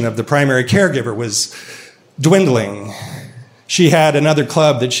presumption of the primary caregiver was dwindling, she had another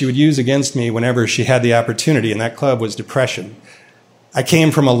club that she would use against me whenever she had the opportunity, and that club was depression. I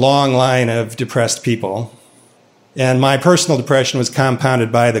came from a long line of depressed people, and my personal depression was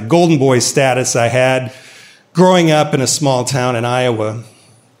compounded by the golden boy status I had growing up in a small town in Iowa.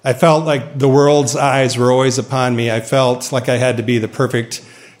 I felt like the world's eyes were always upon me. I felt like I had to be the perfect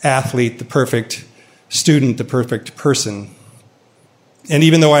athlete, the perfect student, the perfect person. And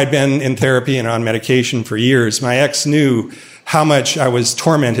even though I'd been in therapy and on medication for years, my ex knew how much I was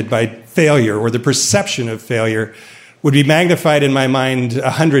tormented by failure, or the perception of failure would be magnified in my mind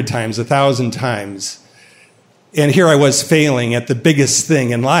 100 times, 1,000 times. And here I was failing at the biggest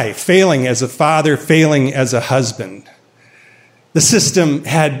thing in life, failing as a father, failing as a husband. The system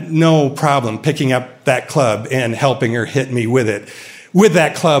had no problem picking up that club and helping her hit me with it. With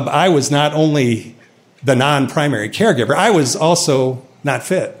that club, I was not only the non-primary caregiver, I was also not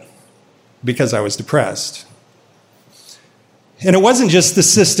fit because I was depressed. And it wasn't just the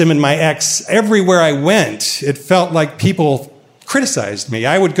system and my ex. Everywhere I went, it felt like people criticized me.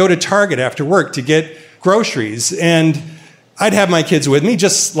 I would go to Target after work to get groceries, and I'd have my kids with me,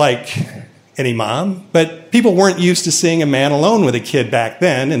 just like any mom, but people weren't used to seeing a man alone with a kid back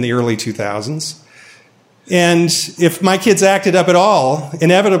then in the early 2000s. And if my kids acted up at all,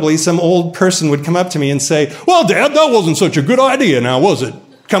 inevitably some old person would come up to me and say, "Well, Dad, that wasn't such a good idea now, was it?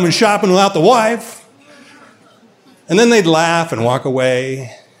 Coming shopping without the wife?" And then they'd laugh and walk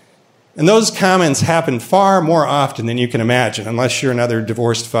away. And those comments happen far more often than you can imagine, unless you're another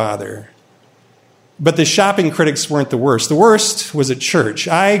divorced father. But the shopping critics weren't the worst. The worst was at church.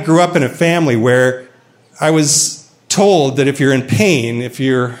 I grew up in a family where I was told that if you're in pain, if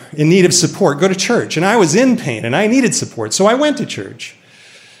you're in need of support, go to church. And I was in pain and I needed support, so I went to church.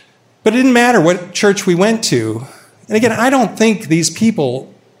 But it didn't matter what church we went to. And again, I don't think these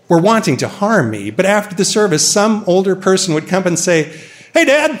people were wanting to harm me, but after the service, some older person would come up and say, "Hey,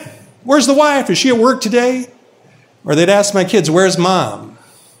 Dad, where's the wife? Is she at work today?" Or they'd ask my kids, "Where's Mom?"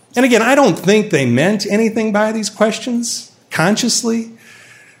 And again, I don't think they meant anything by these questions consciously.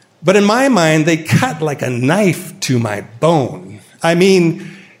 But in my mind, they cut like a knife to my bone. I mean,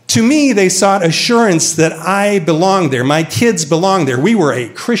 to me, they sought assurance that I belonged there. My kids belonged there. We were a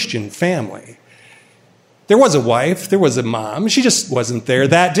Christian family. There was a wife. There was a mom. She just wasn't there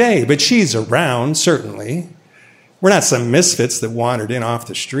that day, but she's around, certainly. We're not some misfits that wandered in off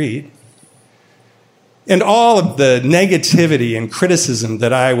the street. And all of the negativity and criticism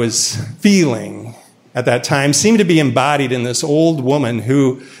that I was feeling at that time seemed to be embodied in this old woman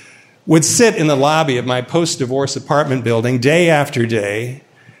who would sit in the lobby of my post-divorce apartment building day after day,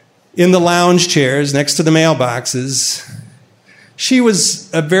 in the lounge chairs next to the mailboxes. She was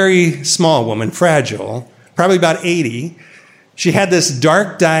a very small woman, fragile, probably about 80. She had this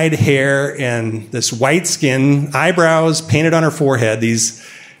dark-dyed hair and this white skin, eyebrows painted on her forehead, these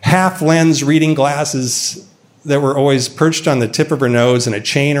half-lens reading glasses that were always perched on the tip of her nose and a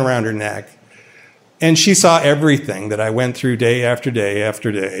chain around her neck. And she saw everything that I went through day after day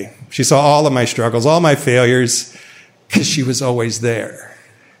after day. She saw all of my struggles, all my failures, because she was always there.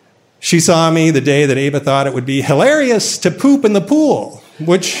 She saw me the day that Ava thought it would be hilarious to poop in the pool,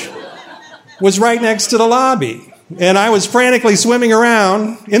 which was right next to the lobby. And I was frantically swimming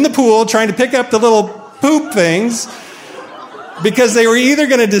around in the pool trying to pick up the little poop things because they were either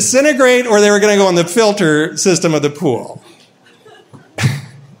going to disintegrate or they were going to go in the filter system of the pool.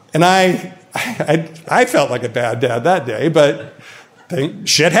 And I felt like a bad dad that day, but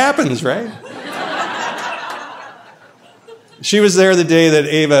shit happens, right? She was there the day that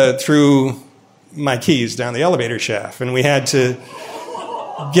Ava threw my keys down the elevator shaft, and we had to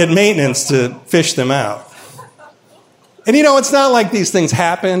get maintenance to fish them out. And it's not like these things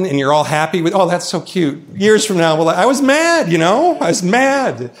happen and you're all happy with, oh, that's so cute. Years from now, well, I was mad, I was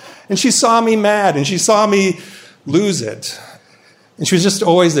mad. And she saw me mad, and she saw me lose it. And she was just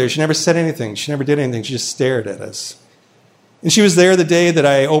always there. She never said anything. She never did anything. She just stared at us. And she was there the day that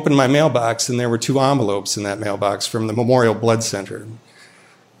I opened my mailbox, and there were 2 envelopes in that mailbox from the Memorial Blood Center.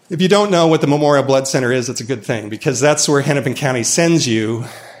 If you don't know what the Memorial Blood Center is, it's a good thing, because that's where Hennepin County sends you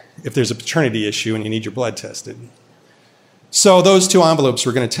if there's a paternity issue and you need your blood tested. So those 2 envelopes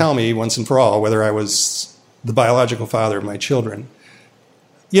were going to tell me once and for all whether I was the biological father of my children.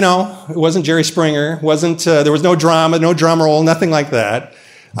 It wasn't Jerry Springer. There was no drama, no drum roll, nothing like that.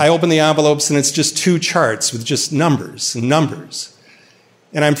 I opened the envelopes, and it's just 2 charts with just numbers and numbers.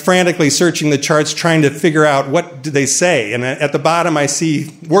 And I'm frantically searching the charts, trying to figure out what do they say. And at the bottom, I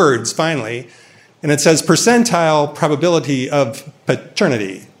see words, finally. And it says percentile probability of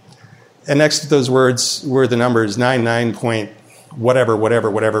paternity. And next to those words were the numbers 99 point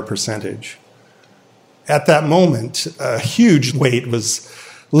whatever percentage. At that moment, a huge weight was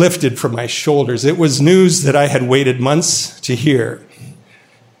lifted from my shoulders. It was news that I had waited months to hear.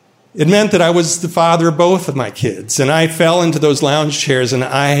 It meant that I was the father of both of my kids, and I fell into those lounge chairs and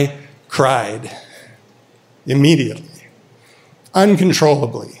I cried immediately,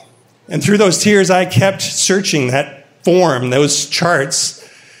 uncontrollably. And through those tears, I kept searching that form, those charts,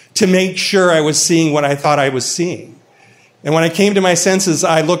 to make sure I was seeing what I thought I was seeing. And when I came to my senses,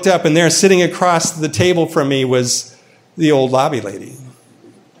 I looked up, and there, sitting across the table from me, was the old lobby lady,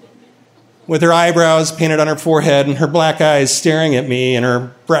 with her eyebrows painted on her forehead and her black eyes staring at me and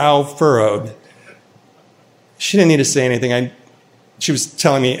her brow furrowed. She didn't need to say anything. She was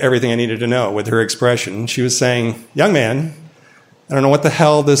telling me everything I needed to know with her expression. She was saying, "Young man, I don't know what the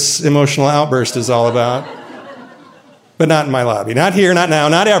hell this emotional outburst is all about, but not in my lobby. Not here, not now,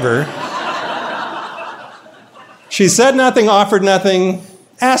 not ever." She said nothing, offered nothing,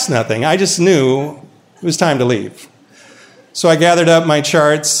 asked nothing. I just knew it was time to leave. So I gathered up my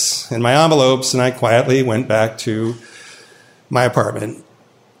charts and my envelopes, and I quietly went back to my apartment.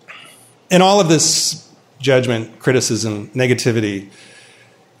 And all of this judgment, criticism, negativity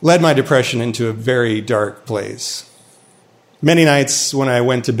led my depression into a very dark place. Many nights when I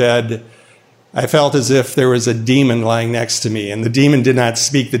went to bed, I felt as if there was a demon lying next to me, and the demon did not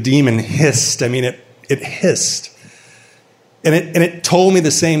speak. The demon hissed. It hissed. And it told me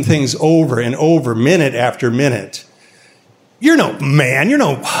the same things over and over, minute after minute. You're no man. You're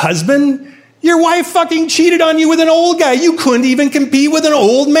no husband. Your wife fucking cheated on you with an old guy. You couldn't even compete with an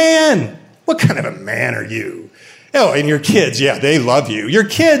old man. What kind of a man are you? Oh, and your kids, yeah, they love you. Your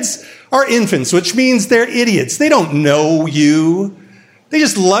kids are infants, which means they're idiots. They don't know you. They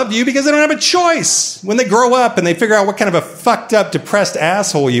just love you because they don't have a choice. When they grow up and they figure out what kind of a fucked up, depressed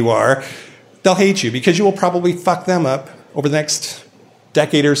asshole you are, they'll hate you because you will probably fuck them up over the next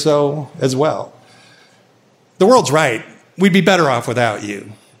decade or so as well. The world's right. We'd be better off without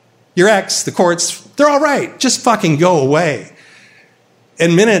you. Your ex, the courts, they're all right. Just fucking go away.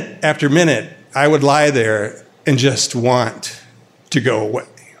 And minute after minute, I would lie there and just want to go away,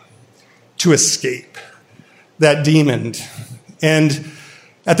 to escape that demon. And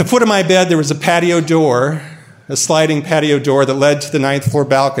at the foot of my bed, there was a patio door, a sliding patio door that led to the 9th floor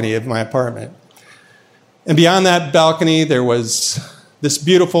balcony of my apartment. And beyond that balcony, there was this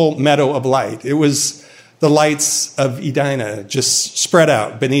beautiful meadow of light. It was the lights of Edina just spread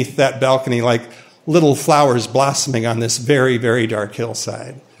out beneath that balcony like little flowers blossoming on this very, very dark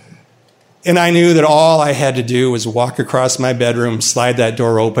hillside. And I knew that all I had to do was walk across my bedroom, slide that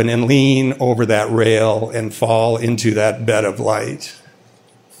door open, and lean over that rail and fall into that bed of light.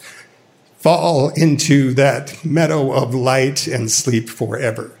 Fall into that meadow of light and sleep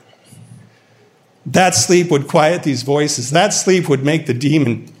forever. That sleep would quiet these voices. That sleep would make the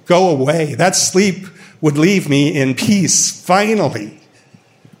demon go away. That sleep would leave me in peace, finally.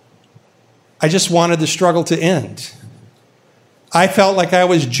 I just wanted the struggle to end. I felt like I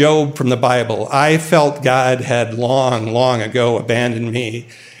was Job from the Bible. I felt God had long, long ago abandoned me.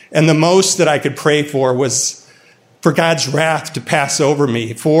 And the most that I could pray for was for God's wrath to pass over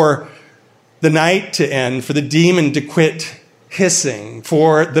me, for the night to end, for the demon to quit hissing,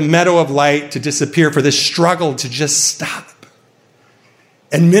 for the meadow of light to disappear, for this struggle to just stop.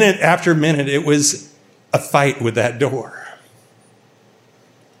 And minute after minute, it was a fight with that door.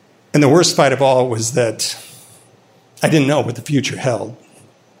 And the worst fight of all was that I didn't know what the future held.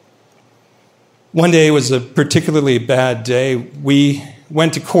 One day was a particularly bad day. We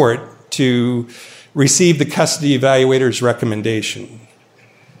went to court to receive the custody evaluator's recommendation.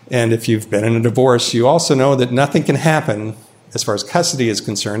 And if you've been in a divorce, you also know that nothing can happen as far as custody is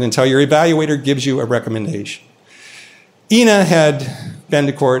concerned until your evaluator gives you a recommendation. Ina had been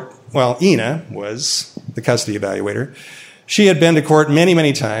to court. Well, Ina was the custody evaluator. She had been to court many,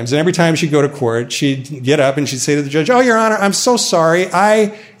 many times, and every time she'd go to court, she'd get up and she'd say to the judge, "Oh, Your Honor, I'm so sorry.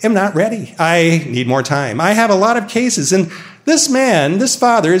 I am not ready. I need more time. I have a lot of cases, and this man, this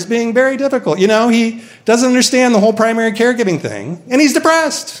father, is being very difficult. You know, he doesn't understand the whole primary caregiving thing, and he's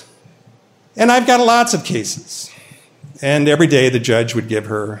depressed. And I've got lots of cases." And every day the judge would give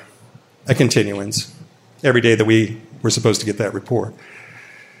her a continuance, every day that we were supposed to get that report.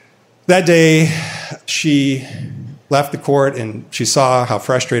 That day, she left the court and she saw how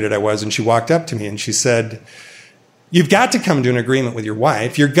frustrated I was, and she walked up to me and she said, "You've got to come to an agreement with your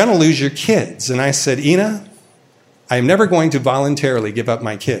wife. You're going to lose your kids." And I said, "Ina, I'm never going to voluntarily give up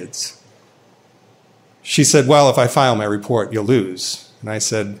my kids." She said, "Well, if I file my report, you'll lose." And I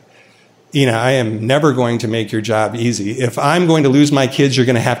said, "Ina, I am never going to make your job easy. If I'm going to lose my kids, you're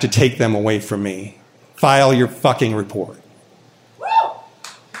going to have to take them away from me. File your fucking report."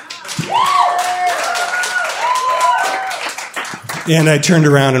 And I turned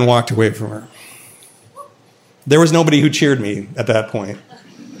around and walked away from her. There was nobody who cheered me at that point.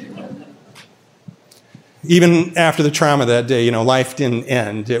 Even after the trauma that day, life didn't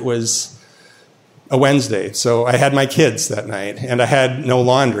end. It was a Wednesday, so I had my kids that night, and I had no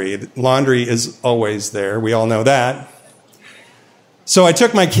laundry. Laundry is always there. We all know that. So I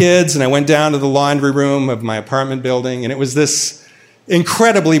took my kids, and I went down to the laundry room of my apartment building, and it was this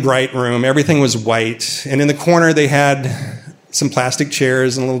incredibly bright room. Everything was white, and in the corner they had some plastic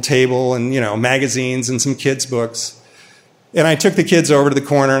chairs and a little table and, magazines and some kids' books. And I took the kids over to the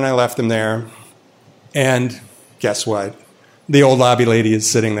corner and I left them there. And guess what? The old lobby lady is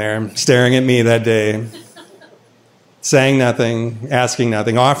sitting there staring at me that day, saying nothing, asking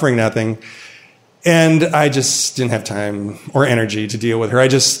nothing, offering nothing. And I just didn't have time or energy to deal with her. I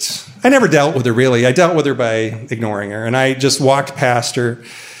never dealt with her, really. I dealt with her by ignoring her. And I just walked past her.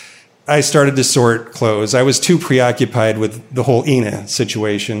 I started to sort clothes. I was too preoccupied with the whole Ina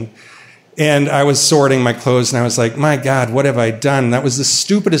situation. And I was sorting my clothes, and I was like, my God, what have I done? That was the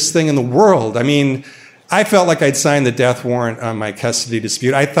stupidest thing in the world. I mean, I felt like I'd signed the death warrant on my custody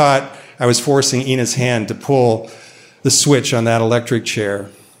dispute. I thought I was forcing Ina's hand to pull the switch on that electric chair.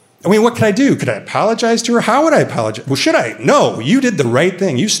 I mean, what could I do? Could I apologize to her? How would I apologize? Well, should I? No, you did the right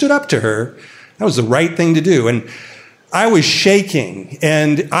thing. You stood up to her. That was the right thing to do. And I was shaking,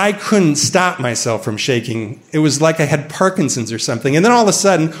 and I couldn't stop myself from shaking. It was like I had Parkinson's or something. And then all of a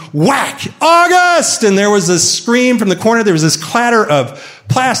sudden, whack, August! And there was a scream from the corner. There was this clatter of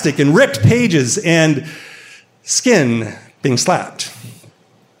plastic and ripped pages and skin being slapped.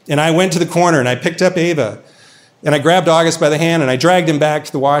 And I went to the corner, and I picked up Ava, and I grabbed August by the hand, and I dragged him back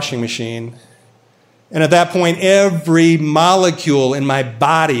to the washing machine. And at that point, every molecule in my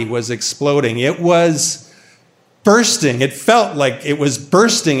body was exploding. It was bursting. It felt like it was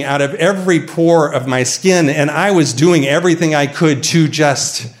bursting out of every pore of my skin, and I was doing everything I could to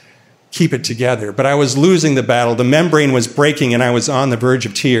just keep it together. But I was losing the battle. The membrane was breaking, and I was on the verge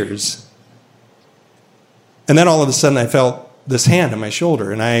of tears. And then all of a sudden, I felt this hand on my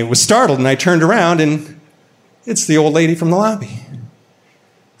shoulder, and I was startled, and I turned around, and it's the old lady from the lobby.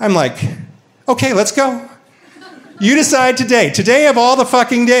 I'm like, okay, let's go. You decide today of all the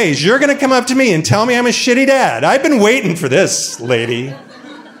fucking days, you're going to come up to me and tell me I'm a shitty dad. I've been waiting for this, lady.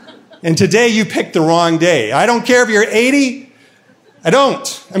 And today you picked the wrong day. I don't care if you're 80. I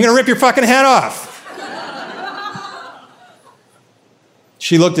don't. I'm going to rip your fucking head off.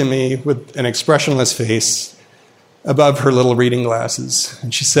 She looked at me with an expressionless face above her little reading glasses,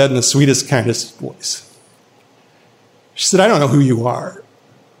 and she said in the sweetest, kindest voice, she said, I don't know who you are,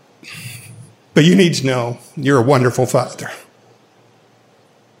 but you need to know you're a wonderful father.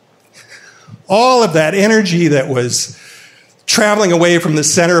 All of that energy that was traveling away from the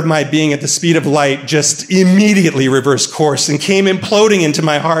center of my being at the speed of light just immediately reversed course and came imploding into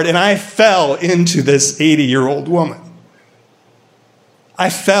my heart, and I fell into this 80-year-old woman. I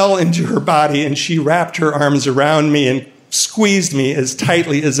fell into her body, and she wrapped her arms around me and squeezed me as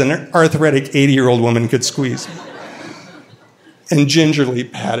tightly as an arthritic 80-year-old woman could squeeze me, and gingerly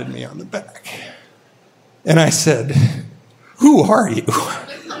patted me on the back. And I said, "Who are you?"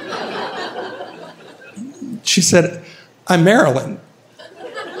 She said, "I'm Marilyn."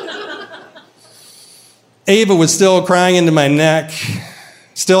 Ava was still crying into my neck,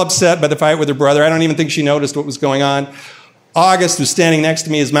 still upset by the fight with her brother. I don't even think she noticed what was going on. August was standing next to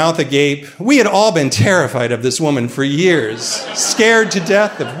me, his mouth agape. We had all been terrified of this woman for years, scared to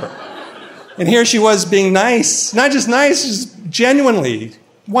death of her. And here she was being nice, not just nice, just genuinely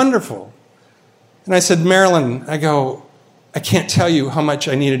wonderful. And I said, "Marilyn," I go, "I can't tell you how much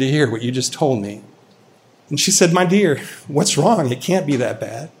I needed to hear what you just told me." And she said, "My dear, what's wrong? It can't be that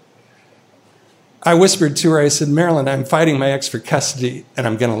bad." I whispered to her, I said, "Marilyn, I'm fighting my ex for custody, and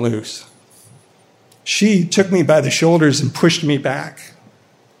I'm going to lose." She took me by the shoulders and pushed me back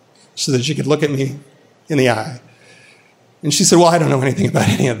so that she could look at me in the eye. And she said, "Well, I don't know anything about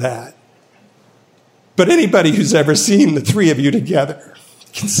any of that. But anybody who's ever seen the three of you together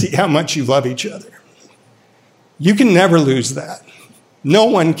can see how much you love each other. You can never lose that. No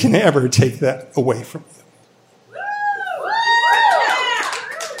one can ever take that away from you."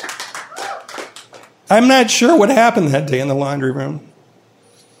 I'm not sure what happened that day in the laundry room.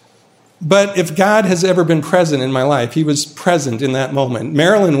 But if God has ever been present in my life, he was present in that moment.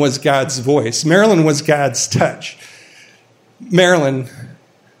 Marilyn was God's voice. Marilyn was God's touch. Marilyn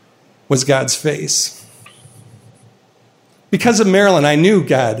was God's face. Because of Marilyn, I knew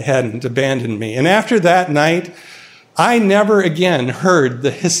God hadn't abandoned me. And after that night, I never again heard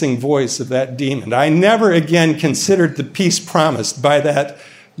the hissing voice of that demon. I never again considered the peace promised by that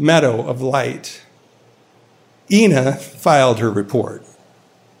meadow of light. Ina filed her report.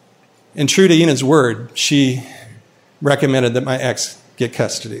 And true to Ina's word, she recommended that my ex get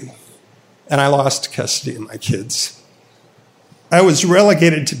custody. And I lost custody of my kids. I was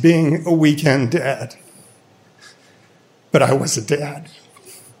relegated to being a weekend dad. But I was a dad.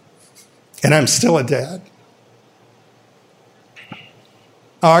 And I'm still a dad.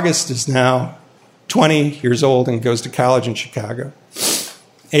 August is now 20 years old and goes to college in Chicago.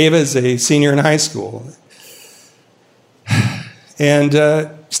 Ava is a senior in high school. And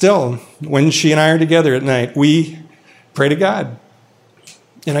still, when she and I are together at night, we pray to God.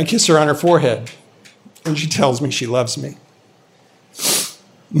 And I kiss her on her forehead. And she tells me she loves me.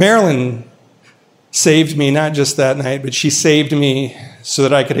 Marilyn saved me not just that night, but she saved me so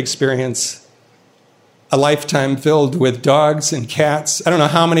that I could experience a lifetime filled with dogs and cats. I don't know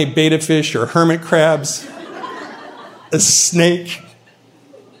how many betta fish or hermit crabs, a snake.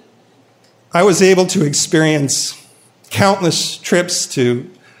 I was able to experience countless trips to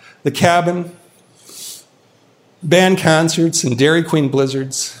the cabin, band concerts, and Dairy Queen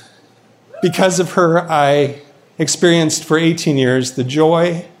blizzards. Because of her, I experienced for 18 years the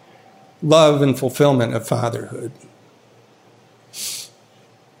joy, love, and fulfillment of fatherhood.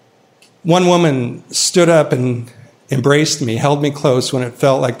 One woman stood up and embraced me, held me close when it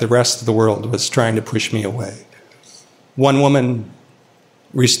felt like the rest of the world was trying to push me away. One woman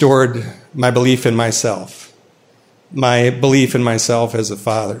restored my belief in myself as a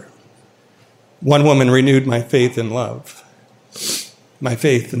father. One woman renewed my faith in love, my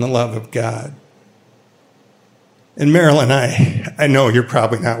faith in the love of God. And Marilyn, I know you're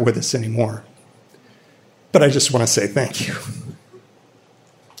probably not with us anymore, but I just want to say thank you.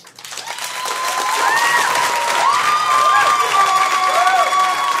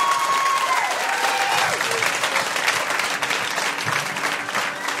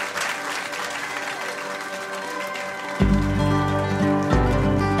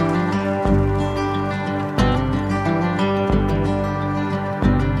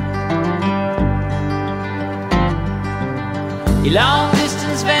 Long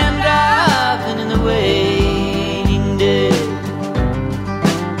distance van driving in the waning day,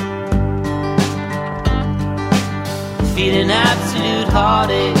 feeling absolute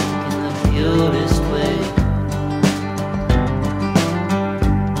heartache in the purest way.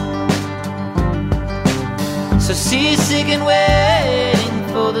 So seasick and waiting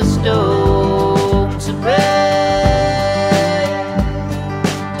for the storm to break.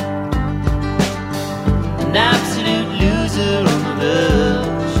 An absolute loser on the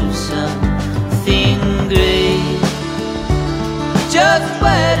verge of something great. Just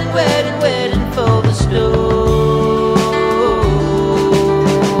waiting, waiting, waiting for the storm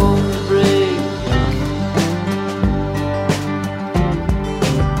to break.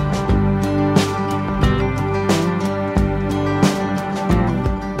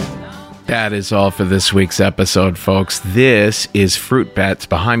 That is all for this week's episode, folks. This is Fruit Bats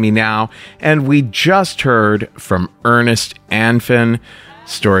behind me now, and we just heard from Ernest Anfin.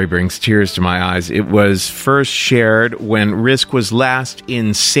 Story brings tears to my eyes. It was first shared when Risk was last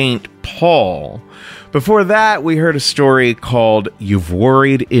in St. Paul. Before that, we heard a story called You've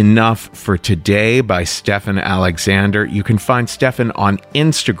Worried Enough for Today by Stefan Alexander. You can find Stefan on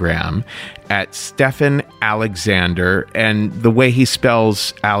Instagram at Stefan Alexander, and the way he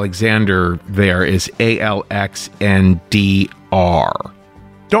spells Alexander there is ALXNDR.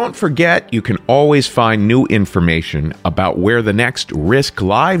 Don't forget, you can always find new information about where the next Risk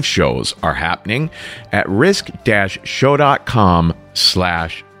Live shows are happening at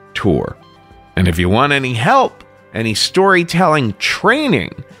risk-show.com/tour. And if you want any help, any storytelling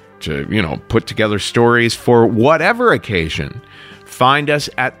training to, put together stories for whatever occasion, find us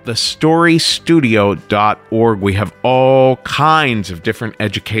at thestorystudio.org. We have all kinds of different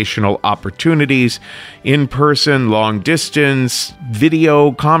educational opportunities, in-person, long distance,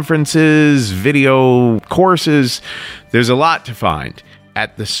 video conferences, video courses. There's a lot to find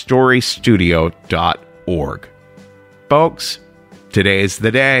at thestorystudio.org. Folks, today's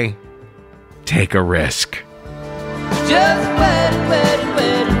the day. Take a risk. Just waiting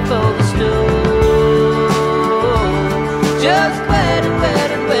for the snow. Just waiting